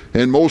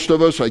 and most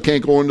of us, I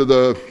can't go into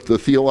the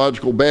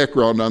theological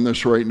background on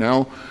this right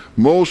now,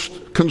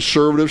 most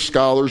conservative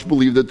scholars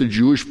believe that the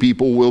Jewish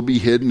people will be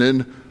hidden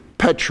in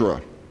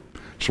Petra.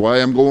 That's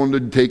why I'm going to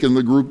taking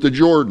the group to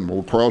Jordan.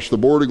 We'll cross the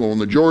border, go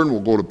into Jordan,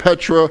 we'll go to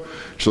Petra.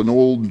 It's an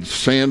old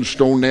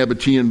sandstone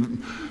Nabatean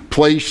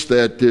place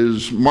that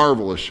is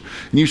marvelous.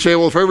 And you say,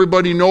 well, if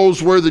everybody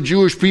knows where the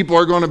Jewish people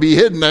are going to be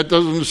hidden, that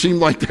doesn't seem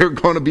like they're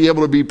going to be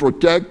able to be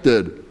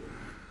protected.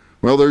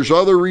 Well, there's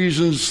other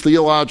reasons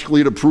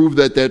theologically to prove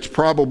that that's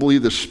probably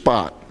the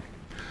spot.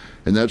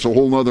 And that's a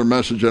whole other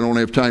message I don't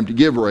have time to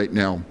give right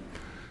now.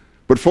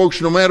 But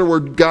folks, no matter where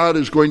God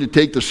is going to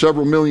take the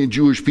several million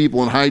Jewish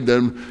people and hide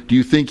them, do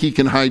you think he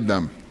can hide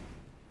them?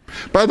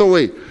 By the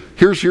way,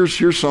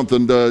 here's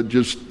something to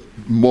just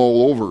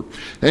mull over.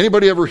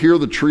 Anybody ever hear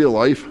the tree of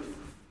life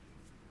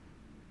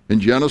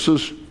in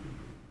Genesis?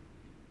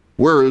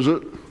 Where is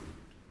it?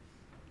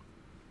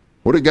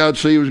 What did God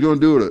say he was going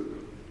to do with it?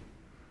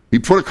 He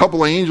put a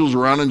couple of angels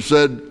around and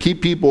said,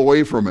 keep people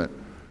away from it.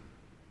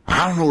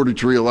 I don't know where the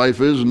tree of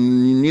life is,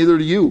 and neither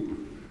do you.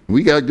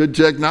 We got good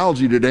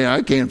technology today.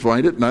 I can't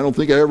find it, and I don't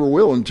think I ever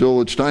will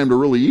until it's time to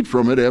really eat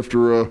from it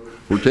after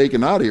we're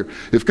taken out of here.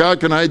 If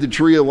God can hide the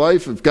tree of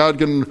life, if God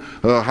can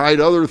hide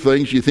other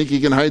things, you think he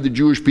can hide the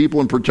Jewish people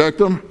and protect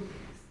them?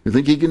 You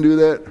think he can do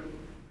that?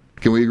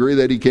 Can we agree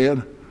that he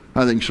can?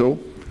 I think so.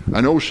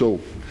 I know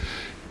so.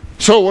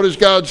 So what is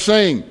God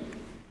saying?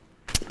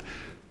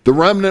 The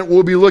remnant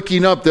will be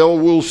looking up. They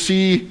will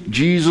see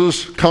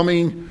Jesus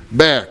coming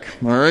back.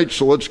 All right,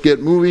 so let's get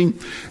moving.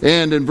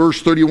 And in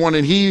verse 31,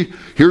 and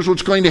here's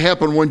what's going to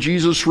happen when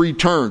Jesus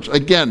returns.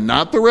 Again,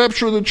 not the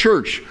rapture of the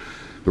church.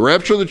 The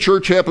rapture of the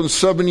church happened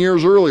 7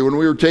 years early when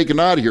we were taken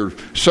out of here.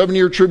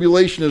 7-year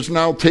tribulation has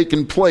now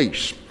taken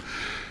place.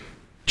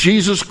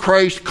 Jesus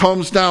Christ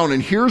comes down,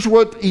 and here's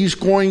what he's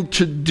going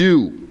to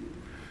do.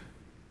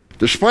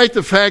 Despite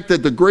the fact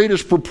that the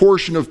greatest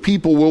proportion of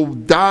people will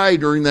die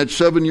during that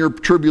 7-year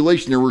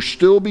tribulation, there will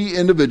still be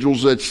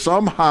individuals that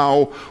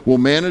somehow will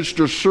manage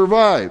to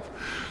survive.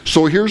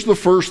 So here's the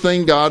first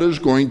thing God is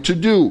going to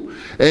do.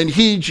 And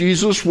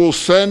Jesus, will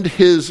send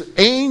his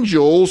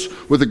angels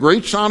with a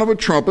great sound of a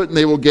trumpet, and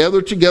they will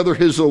gather together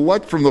his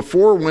elect from the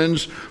four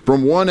winds,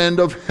 from one end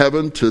of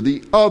heaven to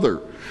the other.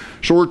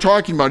 So we're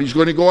talking about he's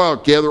going to go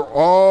out, gather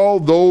all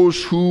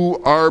those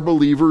who are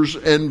believers,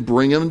 and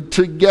bring them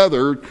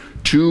together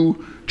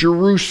to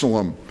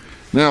Jerusalem.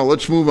 Now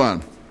let's move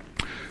on,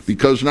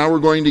 because now we're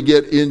going to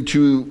get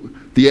into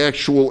the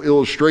actual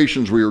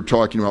illustrations we were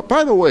talking about.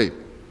 By the way,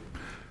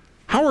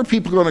 how are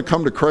people going to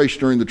come to Christ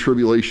during the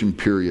tribulation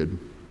period?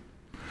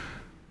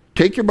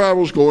 Take your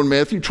Bibles, go in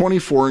Matthew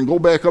 24, and go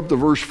back up to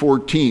verse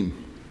 14.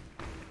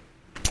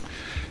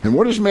 And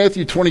what does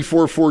Matthew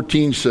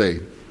 24:14 say?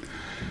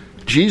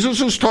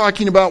 Jesus is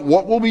talking about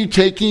what will be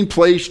taking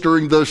place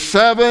during the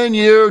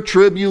 7-year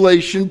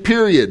tribulation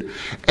period.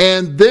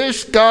 And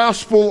this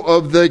gospel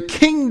of the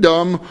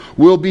kingdom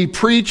will be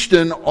preached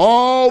in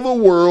all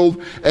the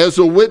world as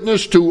a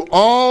witness to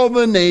all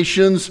the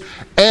nations,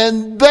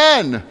 and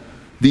then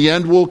the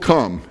end will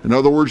come. In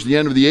other words, the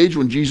end of the age,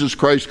 when Jesus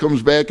Christ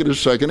comes back at his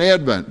second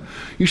advent.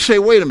 You say,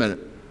 wait a minute.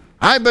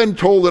 I've been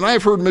told, and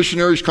I've heard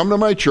missionaries come to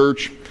my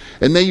church,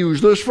 and they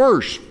use this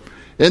verse.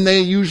 And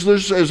they use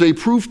this as a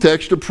proof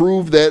text to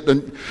prove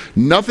that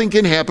nothing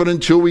can happen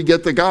until we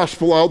get the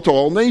gospel out to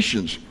all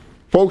nations.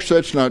 Folks,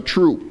 that's not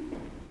true.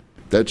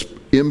 That's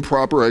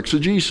improper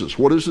exegesis.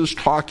 What is this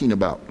talking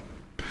about?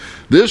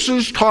 This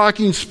is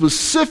talking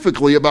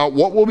specifically about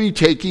what will be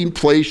taking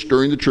place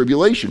during the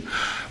tribulation.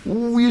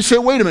 You say,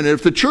 wait a minute,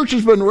 if the church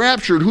has been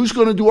raptured, who's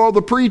going to do all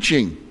the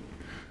preaching?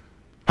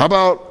 How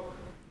about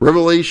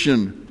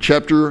Revelation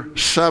chapter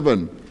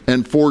 7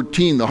 and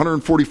 14, the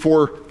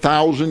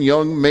 144,000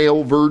 young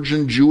male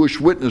virgin Jewish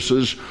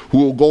witnesses who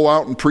will go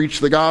out and preach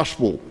the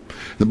gospel?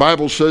 The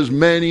Bible says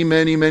many,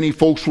 many, many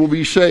folks will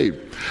be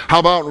saved. How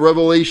about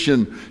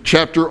Revelation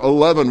chapter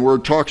 11, where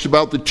it talks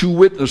about the 2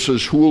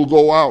 witnesses who will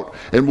go out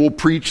and will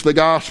preach the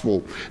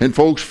gospel? And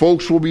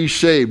folks will be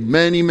saved.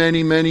 Many,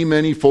 many, many,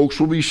 many folks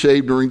will be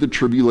saved during the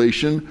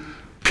tribulation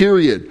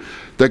period.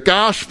 The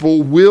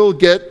gospel will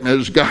get,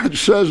 as God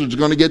says, it's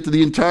going to get to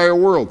the entire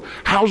world.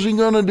 How's he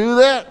going to do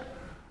that?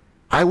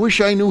 I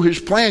wish I knew his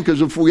plan,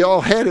 because if we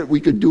all had it, we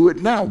could do it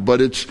now. But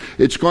it's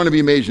going to be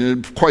amazing.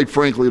 And quite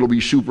frankly, it'll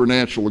be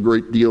supernatural, a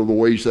great deal of the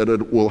ways that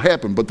it will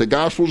happen. But the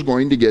gospel is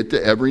going to get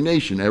to every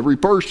nation, every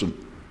person.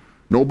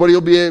 Nobody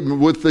will be able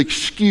with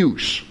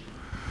excuse.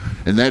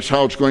 And that's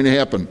how it's going to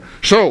happen.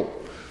 So,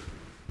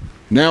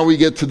 now we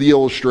get to the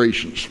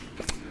illustrations.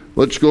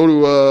 Let's go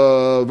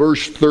to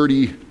verse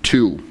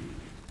 32.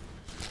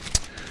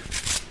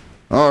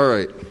 All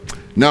right.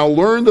 Now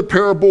learn the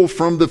parable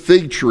from the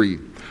fig tree.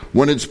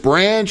 When its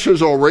branch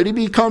has already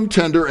become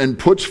tender and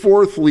puts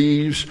forth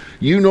leaves,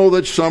 you know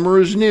that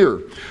summer is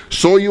near.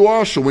 So you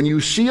also, when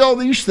you see all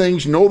these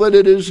things, know that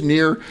it is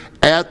near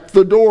at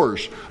the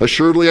doors.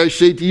 Assuredly I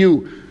say to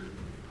you,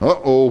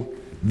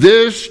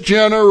 this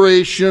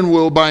generation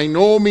will by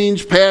no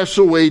means pass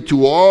away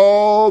till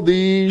all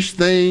these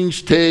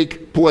things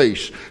take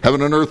place.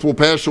 Heaven and earth will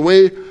pass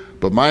away,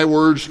 but my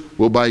words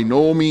will by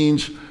no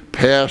means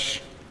pass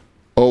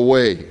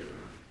away.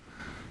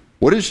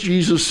 What is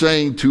Jesus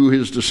saying to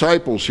his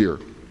disciples here?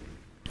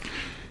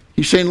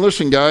 He's saying,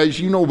 listen guys,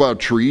 you know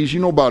about trees, you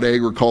know about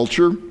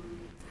agriculture.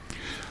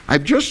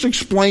 I've just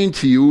explained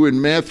to you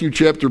in Matthew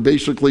chapter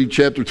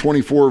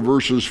 24,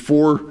 verses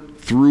 4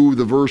 through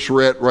the verse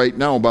we're at right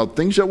now, about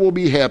things that will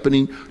be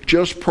happening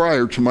just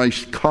prior to my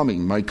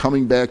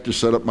coming back to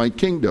set up my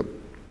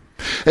kingdom.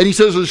 And he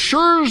says, as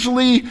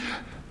surely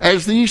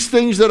as these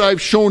things that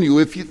I've shown you,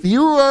 if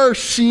you are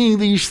seeing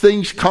these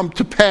things come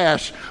to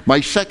pass,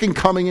 my second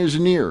coming is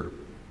near,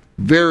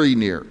 very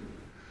near.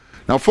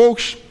 Now,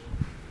 folks,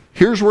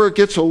 here's where it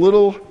gets a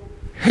little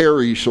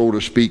hairy, so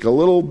to speak, a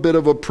little bit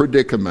of a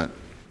predicament.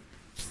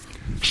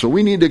 So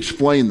we need to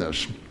explain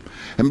this.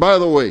 And by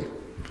the way,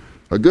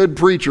 a good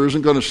preacher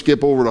isn't going to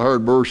skip over the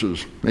hard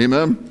verses.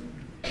 Amen?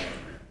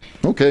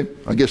 Okay,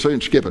 I guess I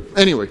didn't skip it.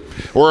 Anyway,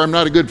 or I'm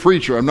not a good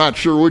preacher. I'm not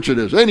sure which it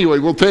is. Anyway,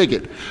 we'll take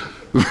it.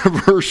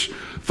 Verse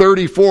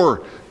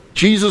 34,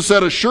 Jesus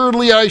said,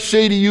 assuredly I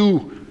say to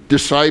you,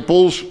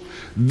 disciples,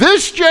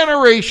 this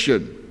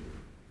generation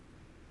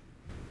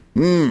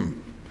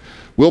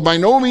will by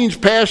no means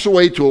pass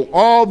away till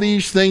all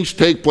these things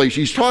take place.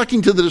 He's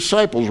talking to the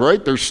disciples,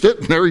 right? They're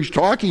sitting there, he's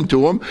talking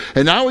to them,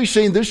 and now he's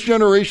saying this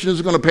generation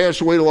is going to pass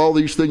away till all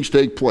these things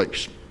take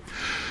place.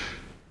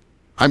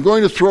 I'm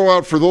going to throw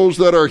out, for those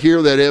that are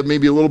here that have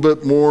maybe a little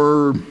bit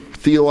more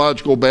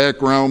theological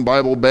background,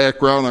 Bible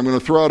background. I'm going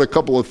to throw out a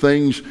couple of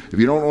things. If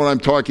you don't know what I'm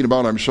talking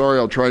about, I'm sorry.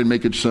 I'll try and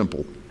make it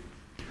simple.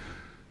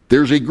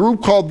 There's a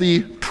group called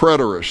the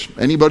preterists.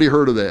 Anybody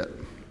heard of that?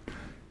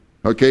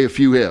 Okay, a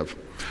few have.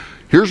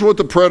 Here's what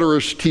the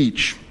preterists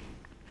teach.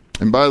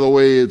 And by the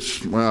way,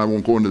 I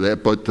won't go into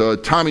that,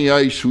 but Tommy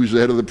Ice, who's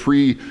the head of the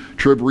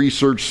Pre-Trib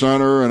Research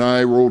Center, and I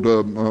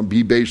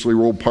he basically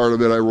wrote part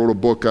of it. I wrote a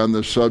book on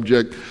this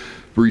subject,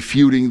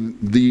 refuting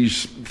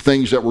these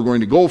things that we're going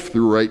to go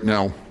through right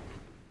now.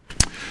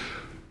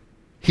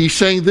 He's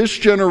saying this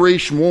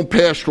generation won't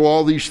pass through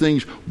all these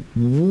things.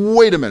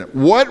 Wait a minute.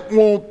 What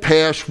won't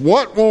pass?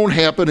 What won't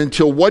happen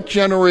until what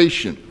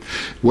generation?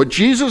 What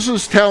Jesus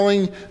is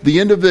telling the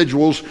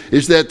individuals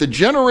is that the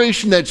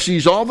generation that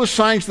sees all the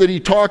signs that he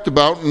talked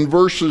about in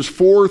verses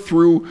 4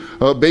 through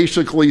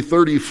basically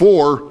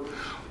 34,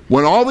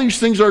 when all these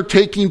things are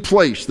taking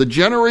place, the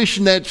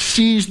generation that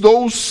sees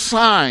those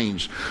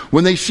signs,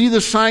 when they see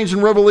the signs in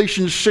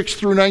Revelation 6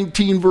 through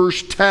 19,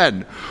 verse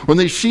 10, when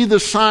they see the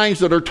signs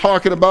that are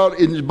talking about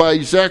by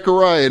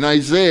Zechariah and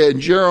Isaiah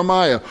and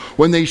Jeremiah,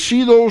 when they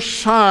see those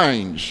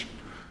signs,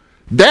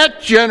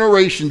 that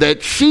generation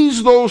that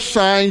sees those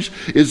signs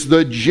is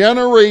the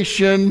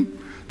generation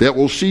that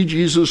will see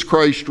Jesus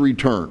Christ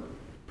return.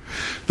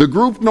 The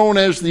group known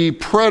as the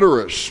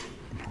preterists,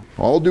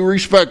 all due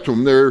respect to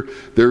them,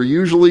 they're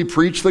usually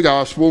preach the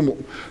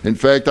gospel. In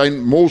fact,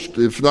 most,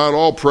 if not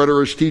all,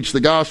 preterists teach the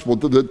gospel,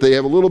 that they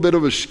have a little bit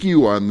of a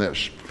skew on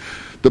this.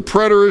 The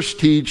preterists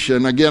teach,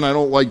 and again, I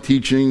don't like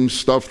teaching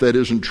stuff that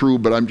isn't true,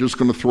 but I'm just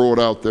going to throw it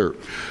out there.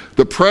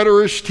 The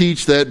preterists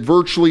teach that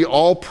virtually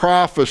all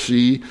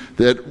prophecy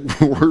that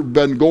we've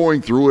been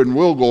going through and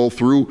will go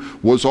through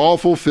was all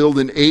fulfilled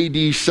in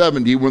AD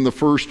 70 when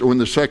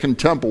the second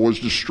temple was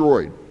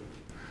destroyed.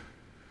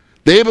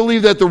 They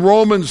believe that the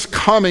Romans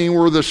coming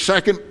were the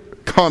second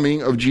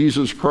coming of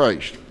Jesus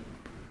Christ.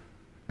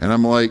 And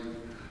I'm like,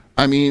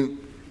 I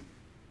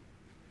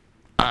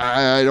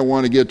don't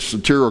want to get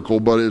satirical,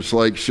 but it's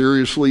like,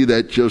 seriously,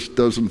 that just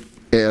doesn't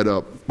add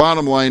up.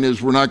 Bottom line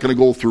is, we're not going to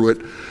go through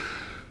it.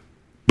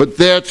 But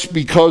that's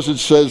because it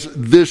says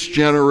this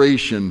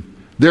generation.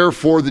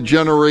 Therefore, the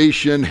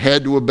generation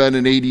had to have been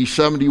in AD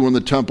 70 when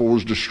the temple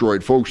was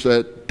destroyed. Folks,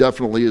 that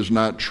definitely is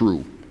not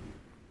true.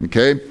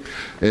 Okay?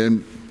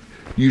 And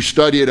you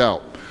study it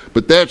out.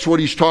 But that's what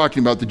he's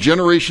talking about. The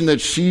generation that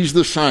sees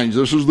the signs.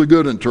 This is the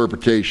good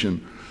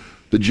interpretation.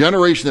 The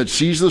generation that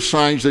sees the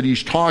signs that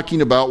he's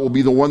talking about will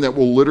be the one that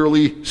will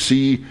literally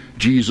see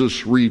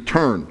Jesus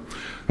return.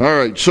 All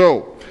right,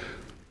 so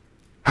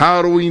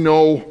how do we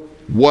know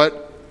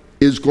what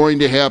is going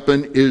to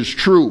happen is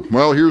true?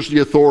 Well, here's the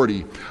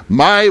authority.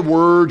 My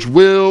words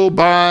will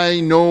by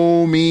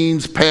no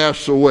means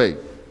pass away.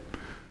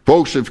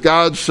 Folks, if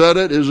God said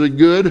it, is it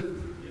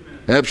good?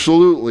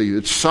 Absolutely.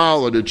 It's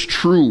solid. It's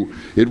true.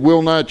 It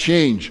will not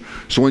change.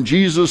 So when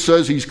Jesus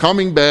says he's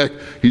coming back,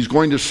 he's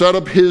going to set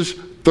up his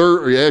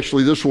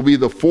this will be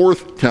the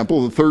fourth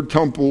temple. The third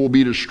temple will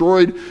be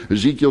destroyed.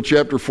 Ezekiel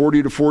chapter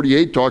 40 to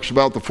 48 talks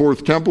about the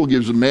fourth temple,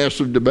 gives the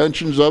massive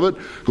dimensions of it,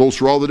 goes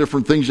through all the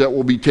different things that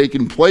will be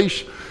taking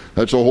place.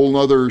 That's a whole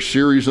other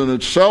series in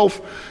itself.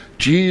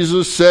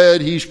 Jesus said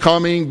he's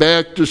coming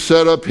back to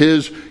set up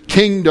his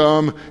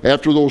kingdom.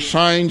 After those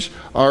signs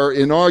are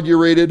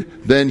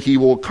inaugurated, then he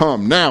will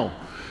come. Now,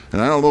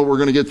 and I don't know if we're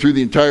going to get through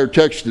the entire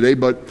text today,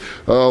 but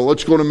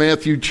let's go to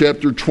Matthew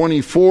chapter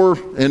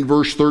 24 and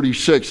verse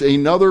 36.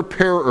 Another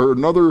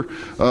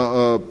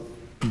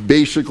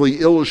basically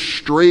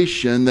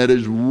illustration that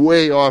is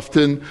way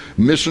often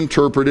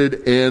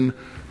misinterpreted and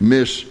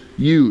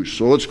misused.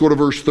 So let's go to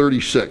verse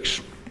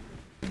 36.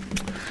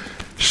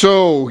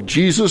 So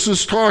Jesus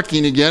is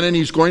talking again, and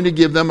he's going to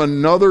give them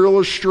another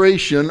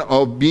illustration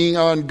of being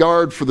on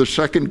guard for the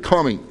second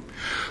coming.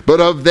 But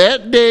of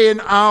that day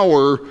and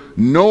hour,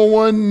 no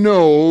one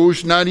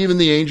knows, not even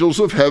the angels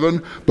of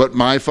heaven, but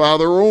my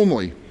Father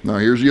only. Now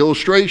here's the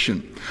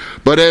illustration.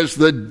 But as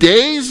the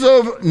days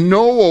of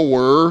Noah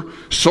were,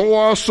 so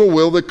also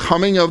will the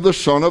coming of the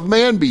Son of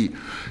Man be.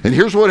 And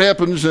here's what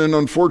happens, and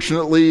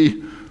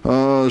unfortunately,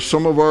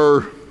 some of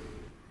our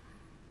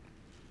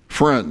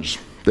friends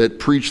that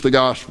preach the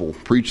gospel,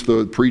 preach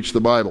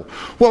the Bible.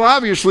 Well,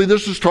 obviously,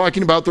 this is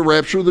talking about the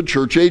rapture of the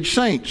church-age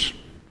saints.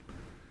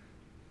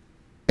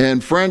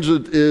 And friends,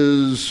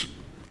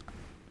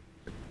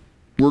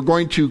 we're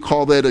going to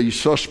call that a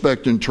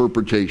suspect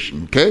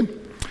interpretation, okay?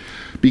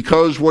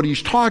 Because what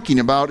he's talking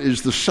about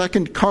is the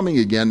second coming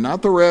again,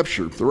 not the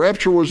rapture. The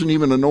rapture wasn't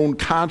even a known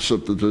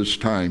concept at this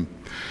time.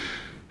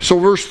 So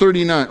verse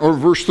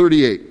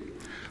 38.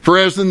 For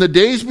as in the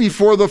days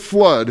before the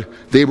flood,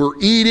 they were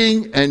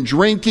eating and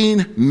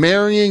drinking,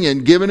 marrying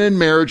and given in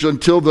marriage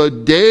until the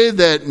day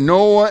that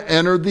Noah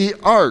entered the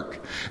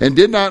ark, and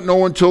did not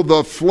know until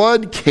the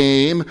flood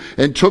came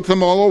and took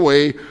them all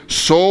away,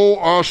 so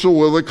also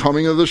will the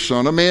coming of the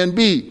Son of Man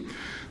be.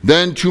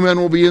 Then 2 men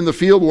will be in the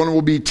field, one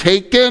will be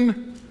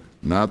taken,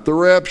 not the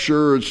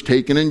rapture, it's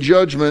taken in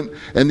judgment,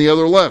 and the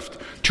other left.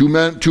 2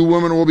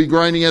 women will be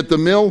grinding at the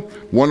mill,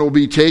 one will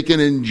be taken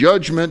in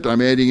judgment,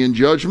 I'm adding in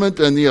judgment,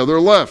 and the other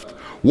left.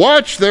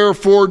 Watch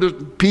therefore the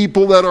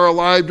people that are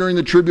alive during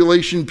the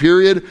tribulation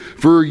period,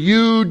 for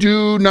you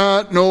do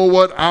not know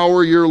what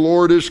hour your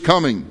Lord is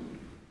coming.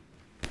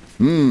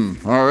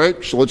 All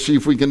right, so let's see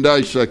if we can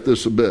dissect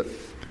this a bit.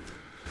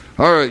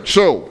 All right,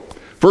 so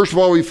first of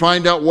all, we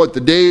find out what the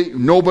day,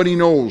 nobody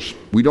knows.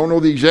 We don't know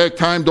the exact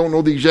time, don't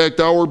know the exact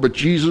hour, but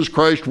Jesus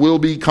Christ will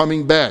be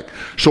coming back.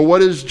 So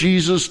what is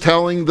Jesus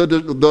telling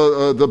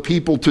the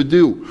people to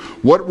do?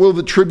 What will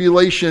the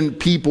tribulation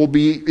people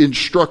be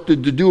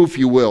instructed to do, if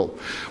you will?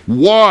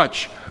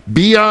 Watch,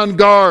 be on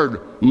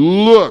guard,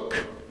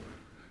 look.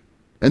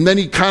 And then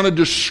he kind of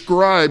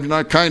describes,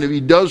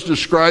 he does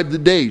describe the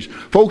days.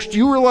 Folks, do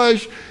you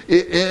realize,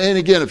 and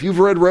again, if you've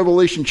read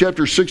Revelation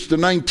chapter 6 to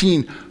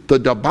 19, the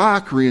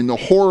debauchery and the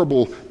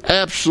horrible,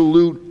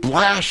 absolute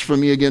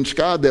blasphemy against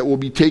God that will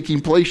be taking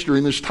place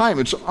during this time.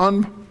 It's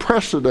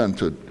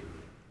unprecedented.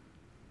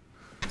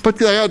 But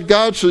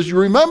God says, you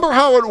remember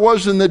how it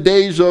was in the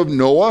days of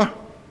Noah?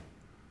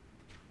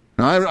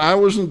 Now, I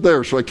wasn't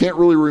there, so I can't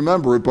really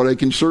remember it, but I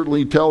can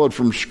certainly tell it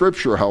from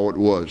Scripture how it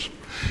was.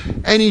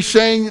 And he's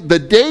saying, the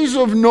days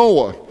of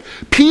Noah,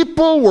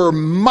 people were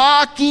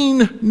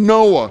mocking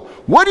Noah.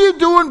 What are you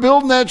doing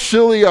building that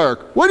silly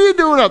ark? What are you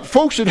doing up?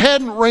 Folks, it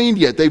hadn't rained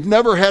yet. They've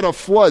never had a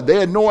flood. They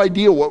had no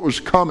idea what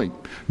was coming.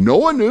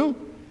 Noah knew.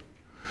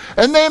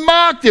 And they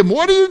mocked him.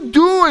 What are you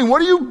doing?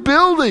 What are you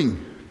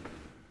building?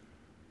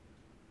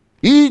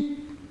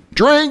 Eat,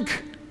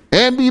 drink,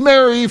 and be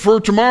merry,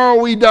 for tomorrow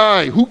we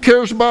die. Who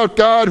cares about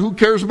God? Who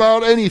cares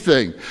about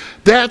anything?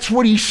 That's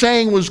what he's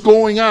saying was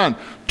going on.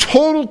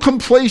 Total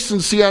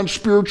complacency on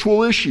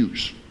spiritual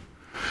issues.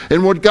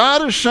 And what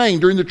God is saying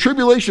during the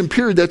tribulation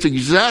period, that's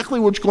exactly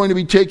what's going to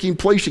be taking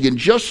place again,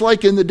 just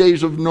like in the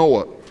days of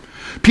Noah.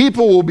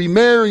 People will be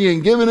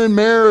marrying, giving in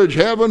marriage,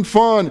 having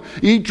fun,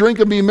 eat, drink,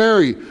 and be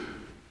merry.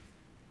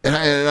 And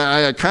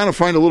I kind of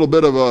find a little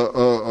bit of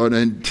an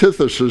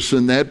antithesis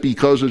in that,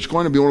 because it's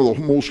going to be one of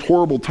the most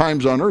horrible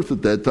times on earth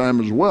at that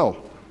time as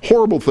well.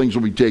 Horrible things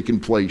will be taking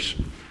place.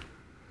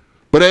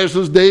 But as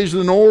the days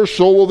of Noah,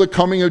 so will the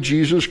coming of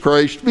Jesus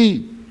Christ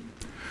be.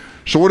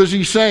 So what is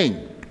he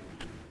saying?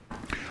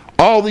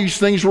 All these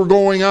things were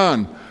going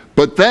on.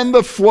 But then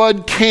the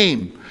flood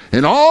came.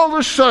 And all of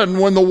a sudden,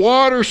 when the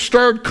waters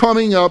started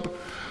coming up,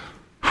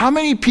 how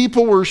many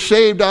people were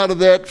saved out of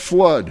that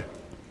flood?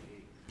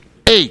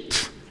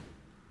 8.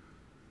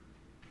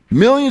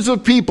 Millions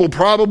of people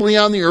probably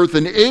on the earth,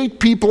 and 8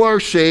 people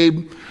are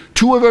saved.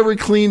 7 of every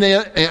clean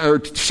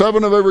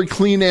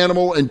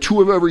animal, and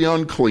 2 of every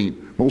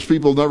unclean. Most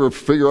people never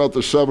figure out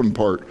the 7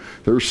 part.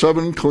 There were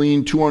 7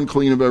 clean, 2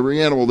 unclean of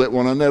every animal that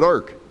went on that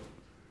ark.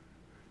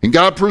 And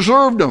God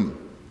preserved them.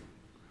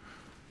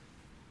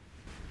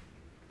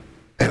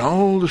 And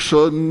all of a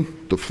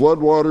sudden, the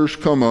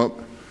floodwaters come up,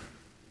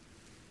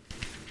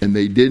 and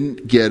they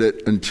didn't get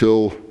it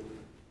until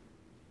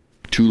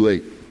too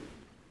late.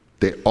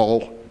 They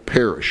all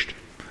perished.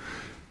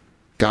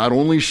 God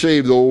only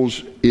saved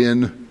those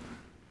in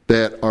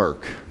that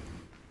ark.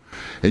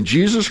 And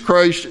Jesus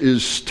Christ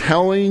is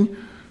telling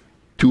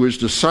to his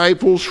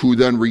disciples, who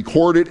then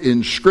record it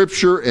in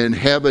Scripture and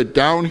have it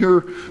down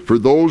here for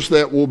those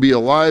that will be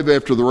alive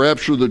after the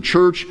rapture of the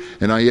church.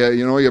 And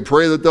you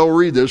pray that they'll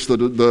read this, that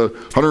the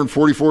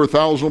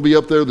 144,000 will be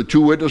up there, the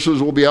 2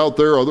 witnesses will be out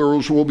there,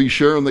 others will be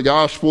sharing the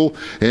gospel,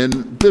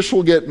 and this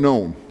will get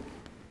known.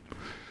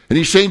 And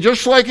he's saying,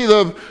 just like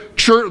the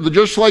church,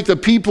 just like the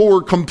people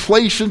were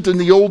complacent in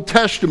the Old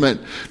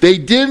Testament, they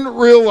didn't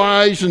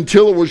realize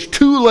until it was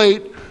too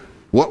late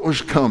what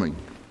was coming.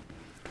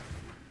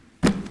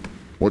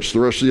 What's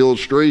the rest of the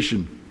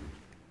illustration?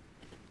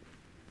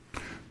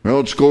 Well,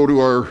 let's go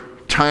to our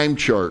time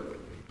chart.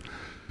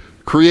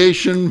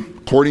 Creation,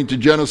 according to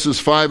Genesis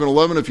 5 and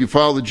 11, if you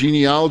follow the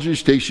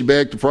genealogies, takes you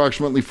back to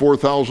approximately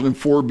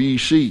 4004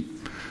 BC.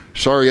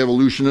 Sorry,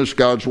 evolutionists,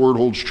 God's word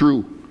holds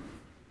true.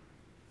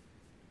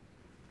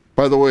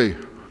 By the way,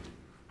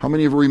 how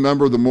many of you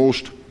remember the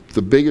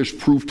biggest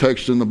proof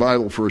text in the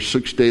Bible for a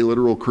 6-day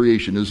literal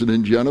creation? Is it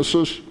in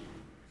Genesis?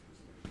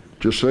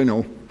 Just say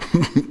no.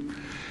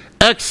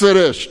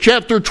 Exodus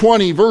chapter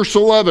 20, verse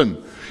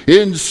 11.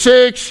 In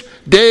 6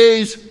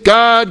 days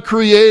God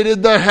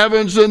created the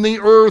heavens and the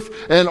earth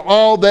and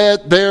all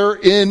that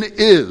therein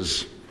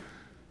is.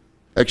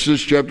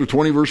 Exodus chapter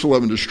 20, verse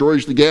 11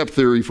 destroys the gap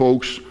theory,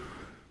 folks.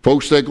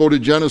 Folks that go to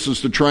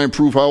Genesis to try and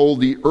prove how old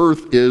the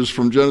earth is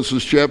from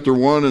Genesis chapter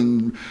 1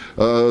 and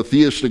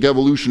theistic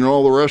evolution and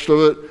all the rest of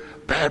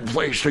it, bad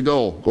place to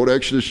go. Go to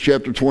Exodus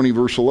chapter 20,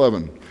 verse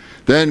 11.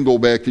 Then go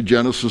back to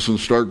Genesis and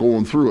start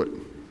going through it.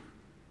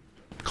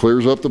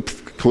 Clears up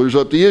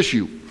the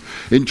issue.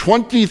 In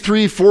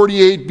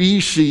 2348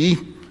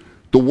 BC,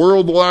 the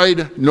worldwide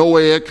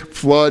Noahic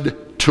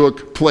flood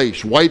took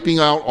place, wiping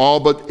out all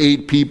but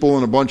 8 people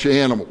and a bunch of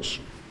animals.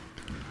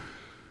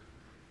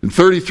 In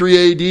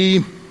 33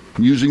 AD,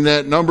 using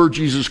that number,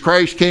 Jesus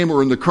Christ came.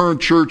 We're in the current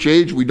church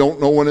age. We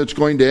don't know when it's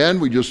going to end.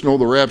 We just know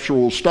the rapture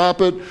will stop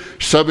it.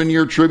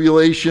 7-year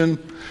tribulation.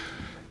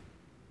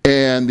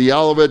 And the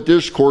Olivet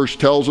Discourse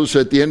tells us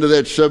at the end of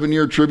that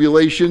 7-year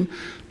tribulation,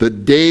 the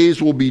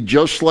days will be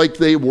just like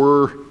they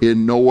were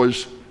in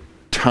Noah's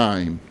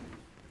time.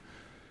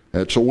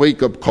 That's a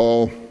wake-up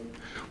call.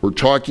 We're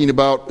talking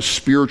about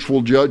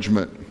spiritual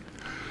judgment.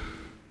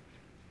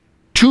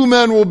 2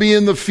 men will be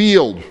in the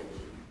field.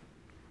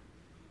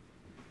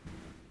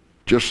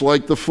 Just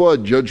like the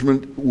flood,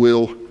 judgment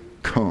will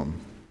come.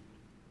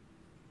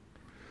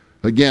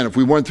 Again, if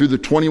we went through the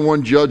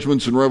 21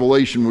 judgments in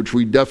Revelation, which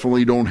we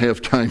definitely don't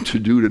have time to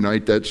do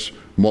tonight, that's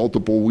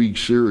multiple week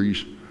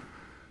series,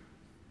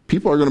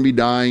 people are going to be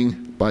dying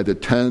by the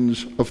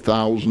tens of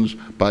thousands,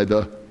 by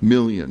the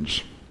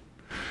millions.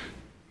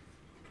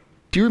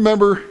 Do you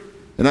remember,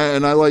 and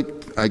I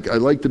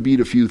like to beat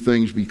a few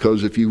things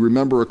because if you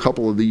remember a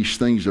couple of these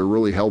things, they're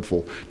really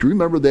helpful. Do you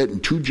remember that in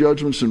 2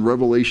 judgments in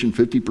Revelation,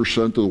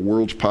 50% of the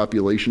world's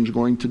population is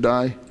going to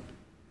die?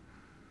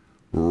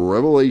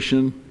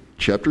 Revelation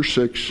chapter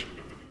 6,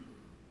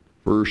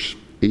 verse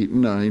 8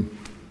 and 9.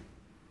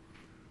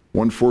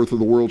 1/4 of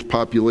the world's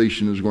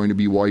population is going to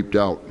be wiped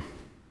out.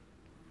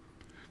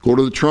 Go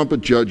to the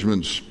trumpet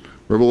judgments,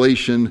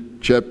 Revelation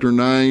chapter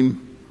 9,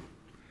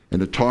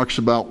 and it talks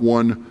about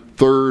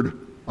 1/3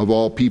 of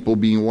all people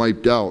being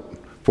wiped out.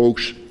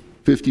 Folks,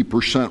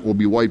 50% will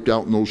be wiped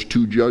out in those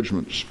 2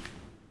 judgments.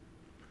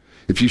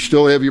 If you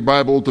still have your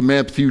Bible to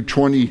Matthew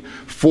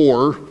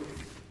 24,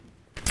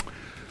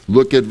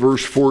 look at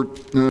verse 4.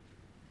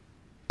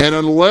 And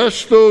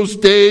unless those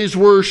days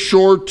were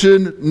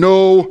shortened,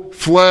 no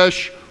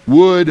flesh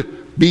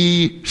would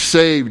be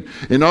saved.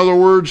 In other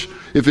words,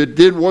 if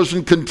it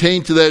wasn't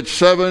contained to that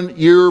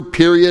 7-year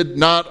period,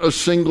 not a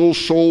single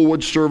soul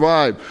would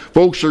survive.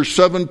 Folks, there's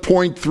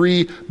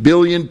 7.3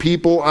 billion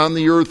people on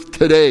the earth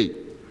today.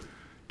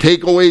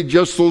 Take away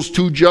just those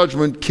 2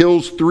 judgments,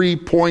 kills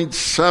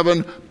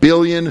 3.7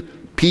 billion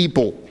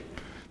people.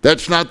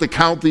 That's not to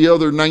count the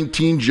other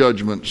 19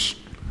 judgments.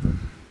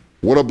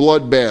 What a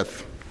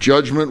bloodbath.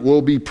 Judgment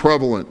will be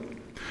prevalent.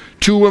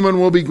 2 women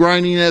will be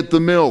grinding at the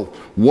mill.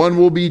 One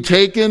will be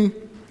taken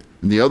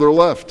and the other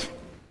left.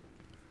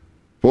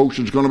 Folks,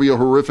 it's going to be a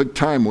horrific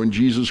time when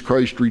Jesus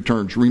Christ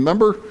returns.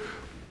 Remember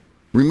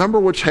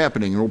what's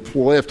happening.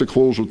 We'll have to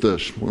close with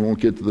this. We won't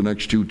get to the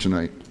next 2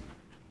 tonight.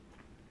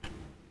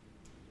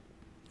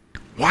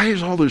 Why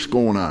is all this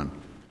going on?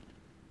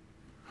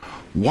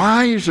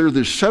 Why is there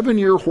this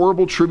 7-year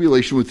horrible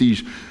tribulation with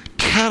these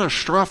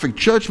catastrophic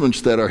judgments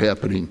that are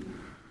happening?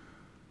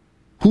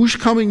 Who's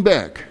coming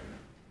back?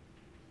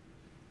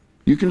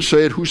 You can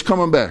say it. Who's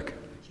coming back?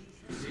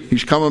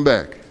 He's coming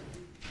back.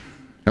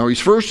 Now,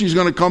 he's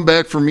going to come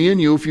back for me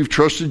and you if you've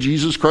trusted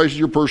Jesus Christ as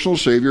your personal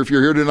Savior. If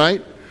you're here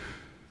tonight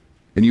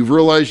and you've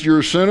realized you're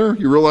a sinner,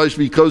 you realize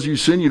because you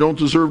sin you don't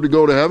deserve to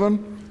go to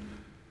heaven,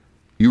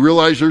 you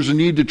realize there's a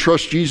need to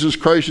trust Jesus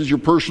Christ as your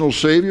personal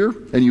Savior,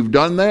 and you've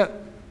done that.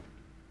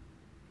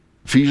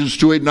 Ephesians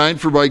 2:8-9,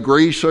 for by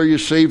grace are you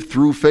saved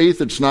through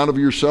faith. It's not of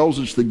yourselves,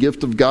 it's the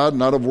gift of God,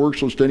 not of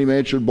works, lest any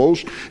man should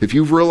boast. If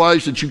you've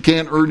realized that you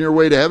can't earn your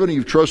way to heaven and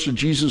you've trusted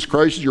Jesus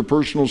Christ as your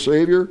personal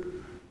Savior,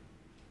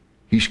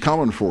 He's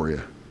coming for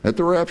you at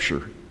the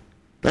rapture.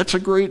 That's a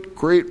great,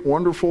 great,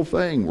 wonderful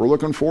thing. We're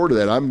looking forward to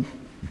that.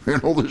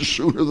 The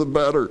sooner the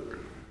better.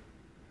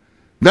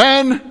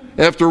 Then,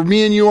 after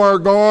me and you are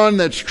gone,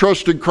 that's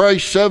trusted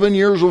Christ, 7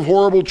 years of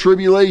horrible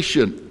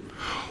tribulation.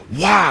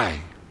 Why?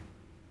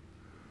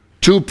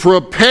 To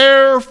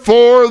prepare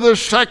for the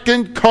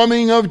second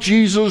coming of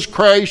Jesus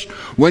Christ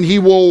when He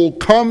will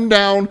come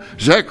down,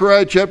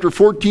 Zechariah chapter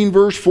 14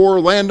 verse 4,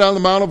 land on the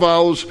Mount of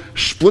Olives,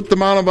 split the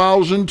Mount of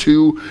Olives in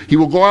 2. He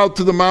will go out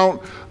to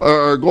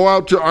go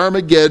out to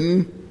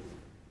Armageddon.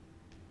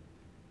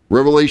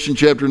 Revelation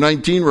chapter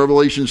 19,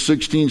 Revelation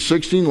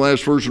 16:16,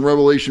 last verse in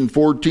Revelation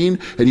 14,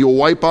 and He will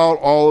wipe out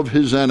all of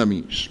His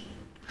enemies.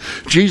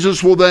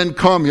 Jesus will then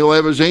come. He'll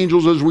have His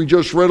angels, as we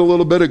just read a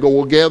little bit ago,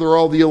 will gather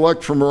all the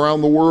elect from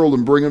around the world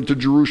and bring them to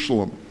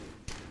Jerusalem.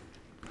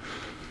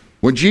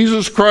 When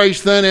Jesus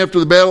Christ then, after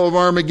the Battle of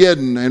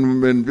Armageddon,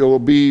 and it will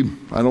be,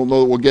 I don't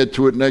know that we'll get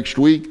to it next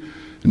week,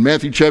 in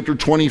Matthew chapter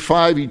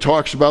 25, He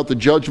talks about the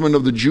judgment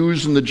of the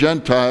Jews and the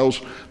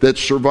Gentiles that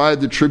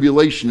survived the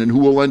tribulation and who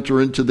will enter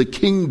into the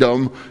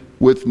kingdom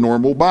with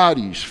normal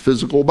bodies,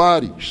 physical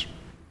bodies.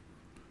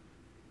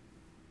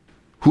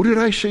 Who did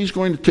I say is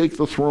going to take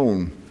the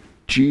throne?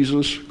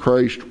 Jesus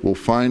Christ will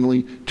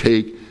finally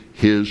take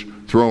His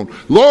throne.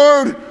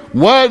 Lord,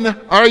 when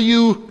are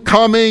you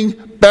coming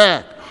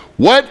back?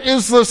 What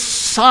is the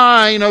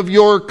sign of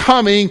your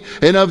coming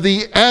and of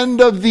the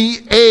end of the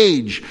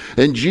age?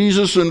 And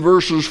Jesus, in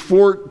verses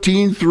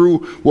 14 through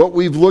what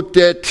we've looked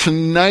at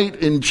tonight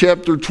in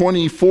chapter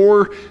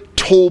 24,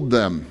 told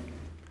them,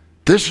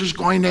 this is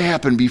going to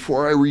happen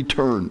before I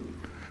return.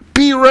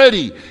 Be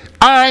ready.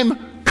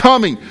 I'm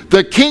coming.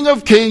 The King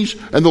of Kings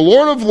and the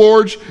Lord of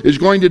Lords is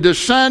going to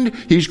descend.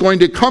 He's going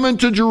to come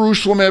into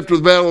Jerusalem after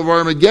the Battle of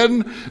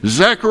Armageddon.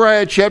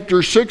 Zechariah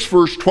chapter 6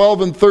 verse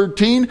 12 and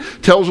 13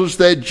 tells us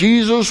that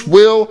Jesus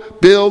will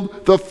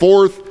build the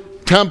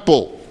 4th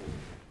temple.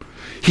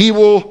 He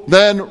will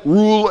then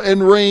rule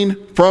and reign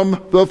from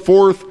the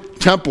 4th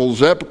temple.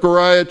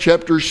 Zechariah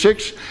chapter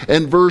 6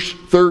 and verse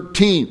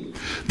 13.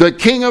 The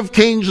King of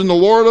Kings and the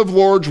Lord of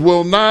Lords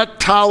will not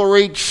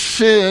tolerate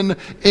sin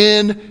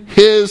in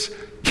his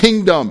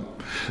kingdom.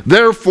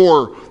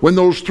 Therefore, when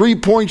those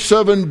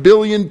 3.7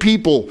 billion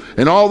people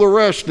and all the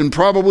rest, and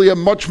probably a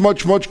much,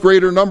 much, much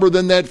greater number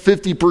than that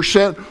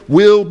 50%,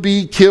 will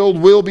be killed,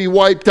 will be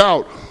wiped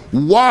out.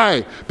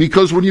 Why?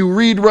 Because when you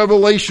read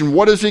Revelation,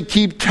 what does it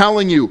keep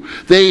telling you?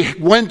 They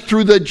went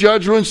through the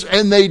judgments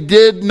and they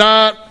did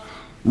not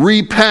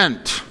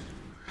repent.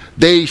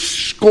 They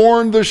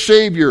scorned the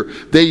Savior.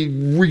 They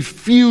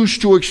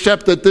refused to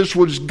accept that this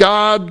was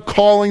God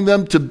calling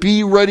them to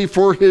be ready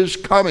for His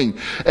coming.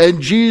 And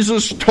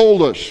Jesus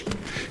told us,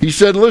 He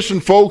said,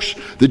 listen folks,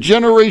 the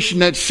generation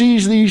that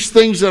sees these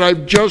things that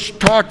I've just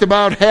talked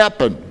about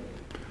happen,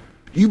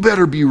 you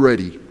better be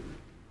ready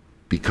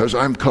because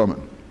I'm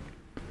coming.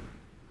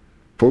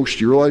 Folks,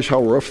 do you realize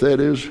how rough that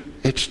is?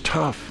 It's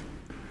tough.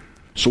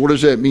 So what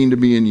does that mean to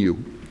me and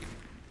you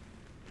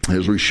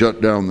as we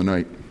shut down the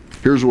night?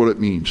 Here's what it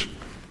means.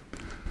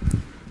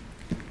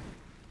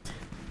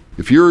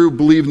 If you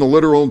believe in the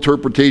literal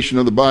interpretation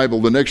of the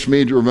Bible, the next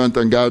major event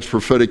on God's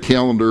prophetic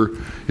calendar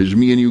is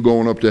me and you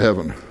going up to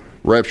heaven.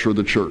 Rapture of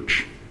the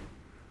church.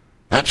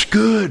 That's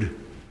good.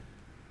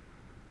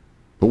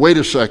 But wait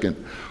a second.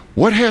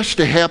 What has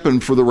to happen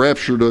for the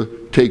rapture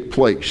to take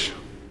place?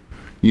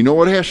 You know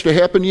what has to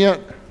happen yet?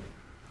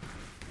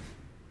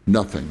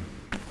 Nothing.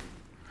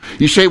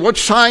 You say, what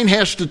sign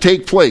has to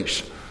take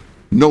place?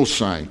 No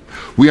sign.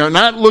 We are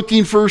not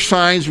looking for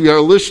signs. We are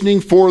listening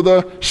for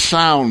the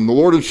sound. The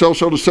Lord himself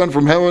shall descend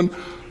from heaven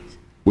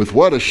with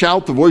what? A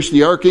shout, the voice of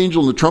the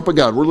archangel, and the trump of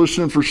God. We're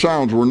listening for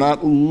sounds. We're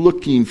not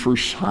looking for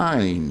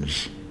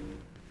signs.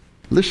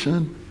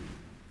 Listen.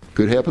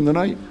 Could happen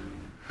tonight.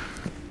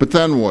 But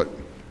then what?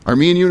 Are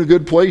me and you in a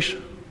good place?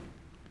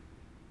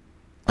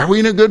 Are we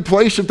in a good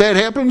place if that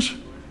happens?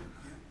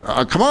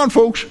 Come on,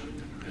 folks.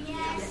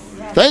 Yes.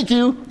 Thank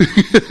you.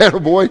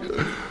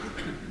 Attaboy.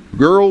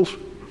 Girls.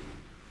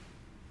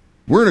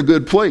 We're in a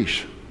good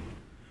place.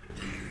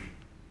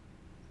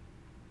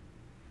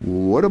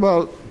 What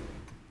about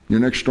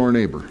your next door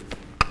neighbor?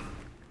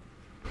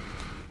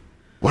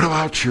 What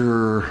about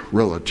your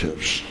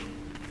relatives?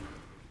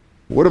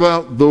 What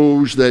about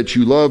those that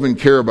you love and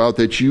care about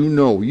that you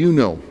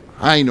know?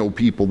 I know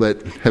people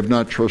that have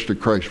not trusted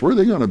Christ. Where are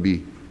they going to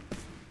be?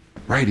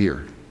 Right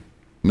here.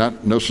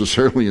 Not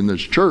necessarily in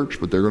this church,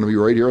 but they're going to be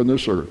right here on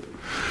this earth.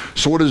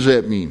 So what does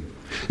that mean?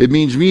 It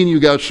means me and you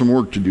got some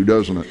work to do,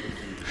 doesn't it?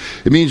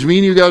 It means me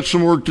and you got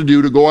some work to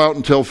do to go out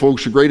and tell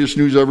folks the greatest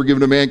news ever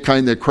given to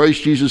mankind, that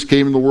Christ Jesus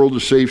came in the world to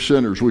save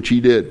sinners, which he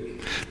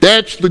did.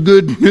 That's the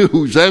good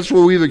news. That's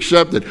what we've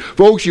accepted.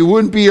 Folks, you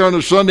wouldn't be on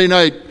a Sunday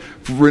night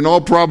in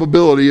all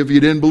probability if you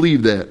didn't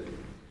believe that.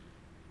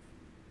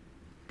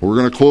 But we're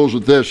going to close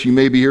with this. You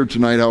may be here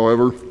tonight,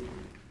 however,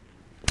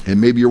 and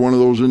maybe you're one of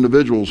those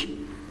individuals.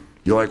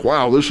 You're like,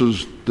 wow, this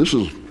is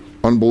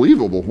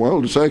unbelievable.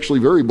 Well, it's actually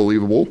very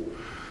believable.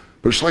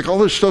 But it's like all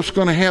this stuff's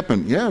going to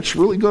happen. Yeah, it's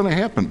really going to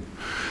happen.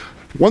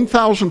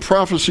 1,000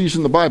 prophecies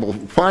in the Bible,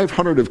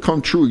 500 have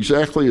come true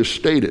exactly as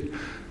stated.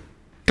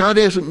 God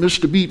hasn't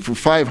missed a beat for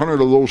 500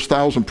 of those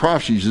 1,000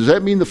 prophecies. Does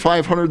that mean the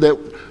 500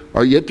 that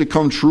are yet to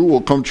come true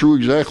will come true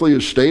exactly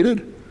as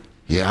stated?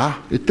 Yeah,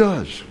 it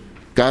does.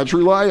 God's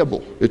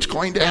reliable. It's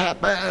going to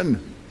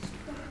happen.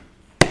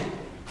 Have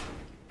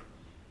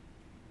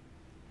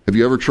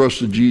you ever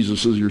trusted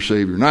Jesus as your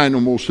Savior? Now, I know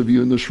most of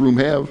you in this room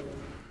have.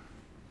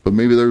 But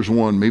maybe there's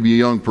one, maybe a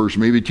young person,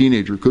 maybe a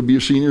teenager, could be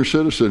a senior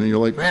citizen, and you're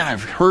like, man,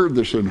 I've heard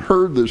this and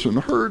heard this and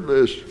heard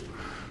this.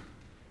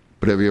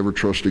 But have you ever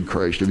trusted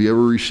Christ? Have you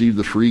ever received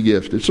the free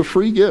gift? It's a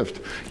free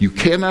gift. You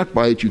cannot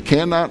buy it. You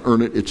cannot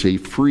earn it. It's a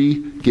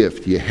free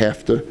gift. You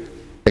have to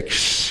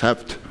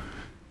accept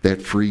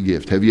that free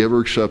gift. Have you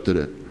ever accepted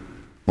it?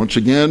 Once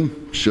again,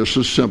 it's just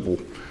as simple.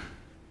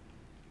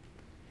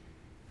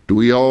 Do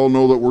we all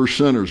know that we're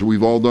sinners?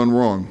 We've all done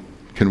wrong.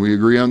 Can we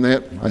agree on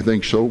that? I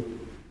think so.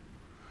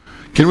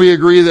 Can we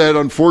agree that,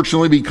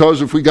 unfortunately,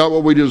 because if we got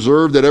what we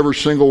deserved, that every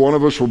single one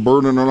of us will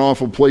burn in an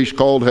awful place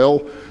called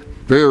hell?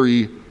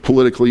 Very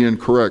politically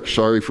incorrect.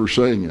 Sorry for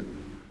saying it,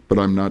 but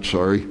I'm not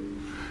sorry.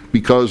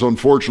 Because,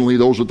 unfortunately,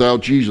 those without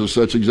Jesus,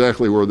 that's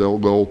exactly where they'll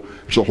go.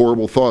 It's a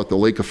horrible thought, the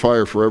lake of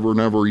fire forever and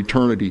ever,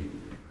 eternity.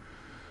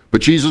 But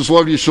Jesus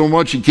loved you so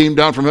much, he came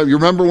down from heaven. You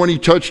remember when he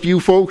touched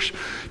you, folks?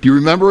 Do you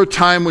remember a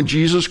time when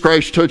Jesus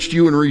Christ touched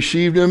you and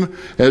received him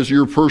as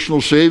your personal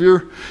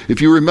Savior?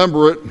 If you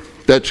remember it,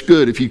 that's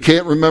good. If you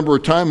can't remember a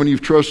time when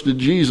you've trusted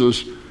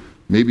Jesus,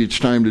 maybe it's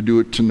time to do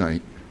it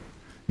tonight.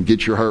 And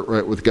get your heart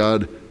right with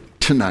God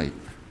tonight.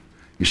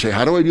 You say,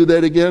 how do I do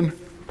that again?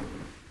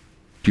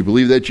 Do you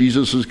believe that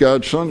Jesus is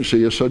God's Son? You say,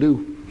 yes, I do.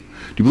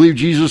 Do you believe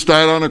Jesus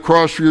died on a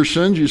cross for your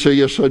sins? You say,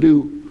 yes, I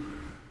do.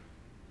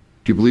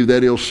 Do you believe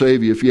that he'll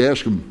save you? If you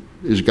ask him,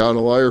 is God a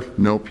liar?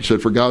 Nope. He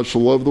said, for God so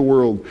loved the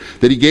world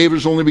that he gave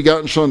his only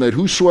begotten Son, that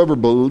whosoever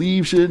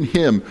believes in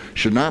him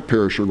should not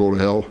perish or go to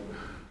hell,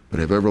 but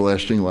have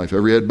everlasting life.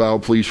 Every head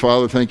bowed, please.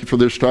 Father, thank you for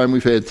this time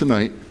we've had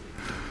tonight.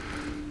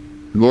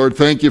 Lord,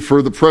 thank you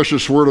for the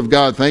precious Word of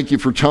God. Thank you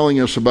for telling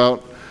us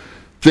about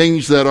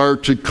things that are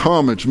to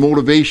come. It's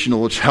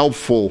motivational. It's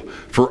helpful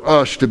for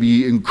us to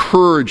be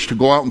encouraged to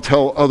go out and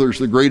tell others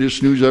the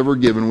greatest news ever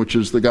given, which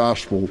is the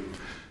gospel.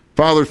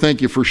 Father,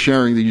 thank you for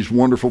sharing these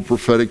wonderful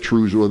prophetic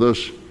truths with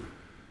us.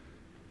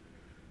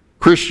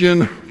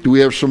 Christian, do we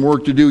have some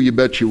work to do? You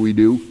bet you we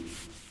do.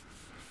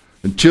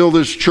 Until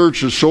this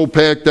church is so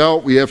packed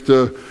out, we have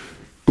to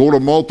go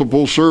to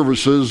multiple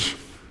services.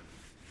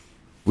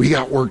 We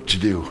got work to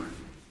do.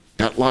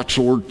 Got lots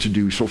of work to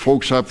do. So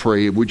folks, I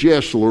pray, would you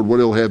ask the Lord what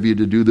He'll have you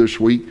to do this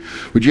week?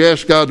 Would you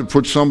ask God to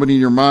put somebody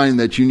in your mind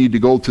that you need to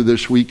go to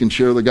this week and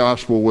share the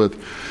gospel with?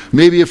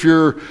 Maybe if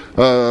you're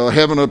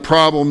having a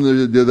problem,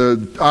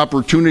 the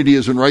opportunity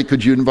isn't right,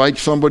 could you invite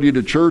somebody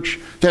to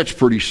church? That's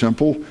pretty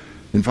simple.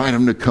 Invite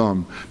them to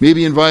come.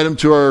 Maybe invite them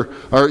to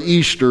our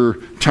Easter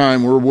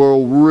time where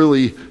we'll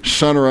really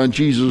center on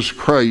Jesus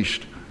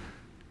Christ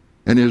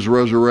and His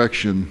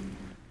resurrection.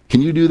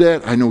 Can you do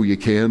that? I know you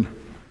can.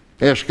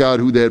 Ask God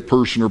who that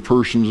person or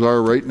persons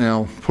are right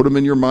now. Put them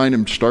in your mind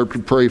and start to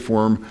pray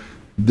for them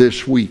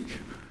this week.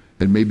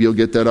 And maybe you'll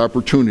get that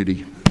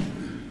opportunity.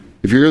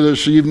 If you're here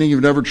this evening,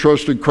 you've never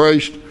trusted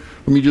Christ,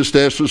 let me just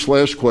ask this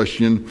last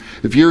question.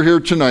 If you're here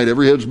tonight,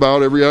 every head's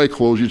bowed, every eye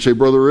closed, you'd say,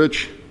 Brother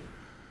Rich,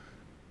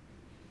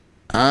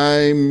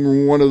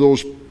 I'm one of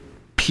those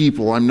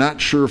people. I'm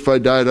not sure if I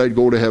died I'd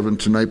go to heaven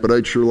tonight, but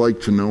I'd sure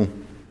like to know.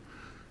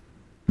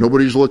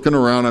 Nobody's looking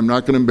around. I'm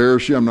not going to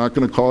embarrass you. I'm not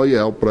going to call you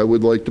out, but I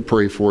would like to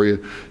pray for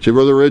you. Say,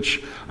 Brother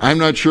Rich, I'm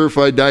not sure if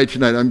I die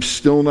tonight. I'm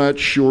still not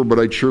sure, but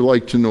I'd sure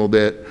like to know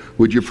that.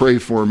 Would you pray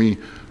for me?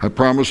 I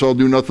promise I'll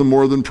do nothing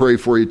more than pray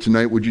for you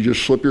tonight. Would you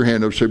just slip your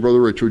hand up? Say,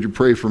 Brother Rich, would you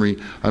pray for me?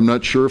 I'm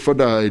not sure if I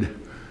died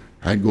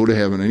I'd go to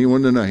heaven.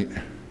 Anyone tonight?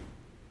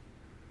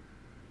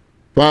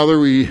 Father,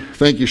 we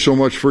thank you so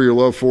much for your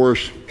love for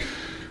us.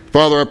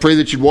 Father, I pray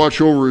that you'd watch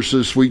over us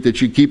this week,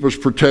 that you'd keep us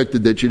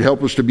protected, that you'd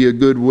help us to be a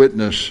good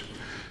witness.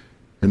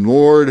 And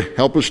Lord,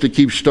 help us to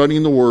keep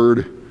studying the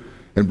Word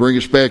and bring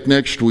us back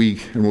next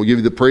week. And we'll give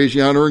you the praise,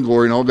 the honor, and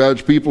glory. And all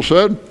God's people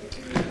said,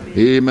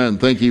 Amen.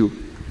 Thank you.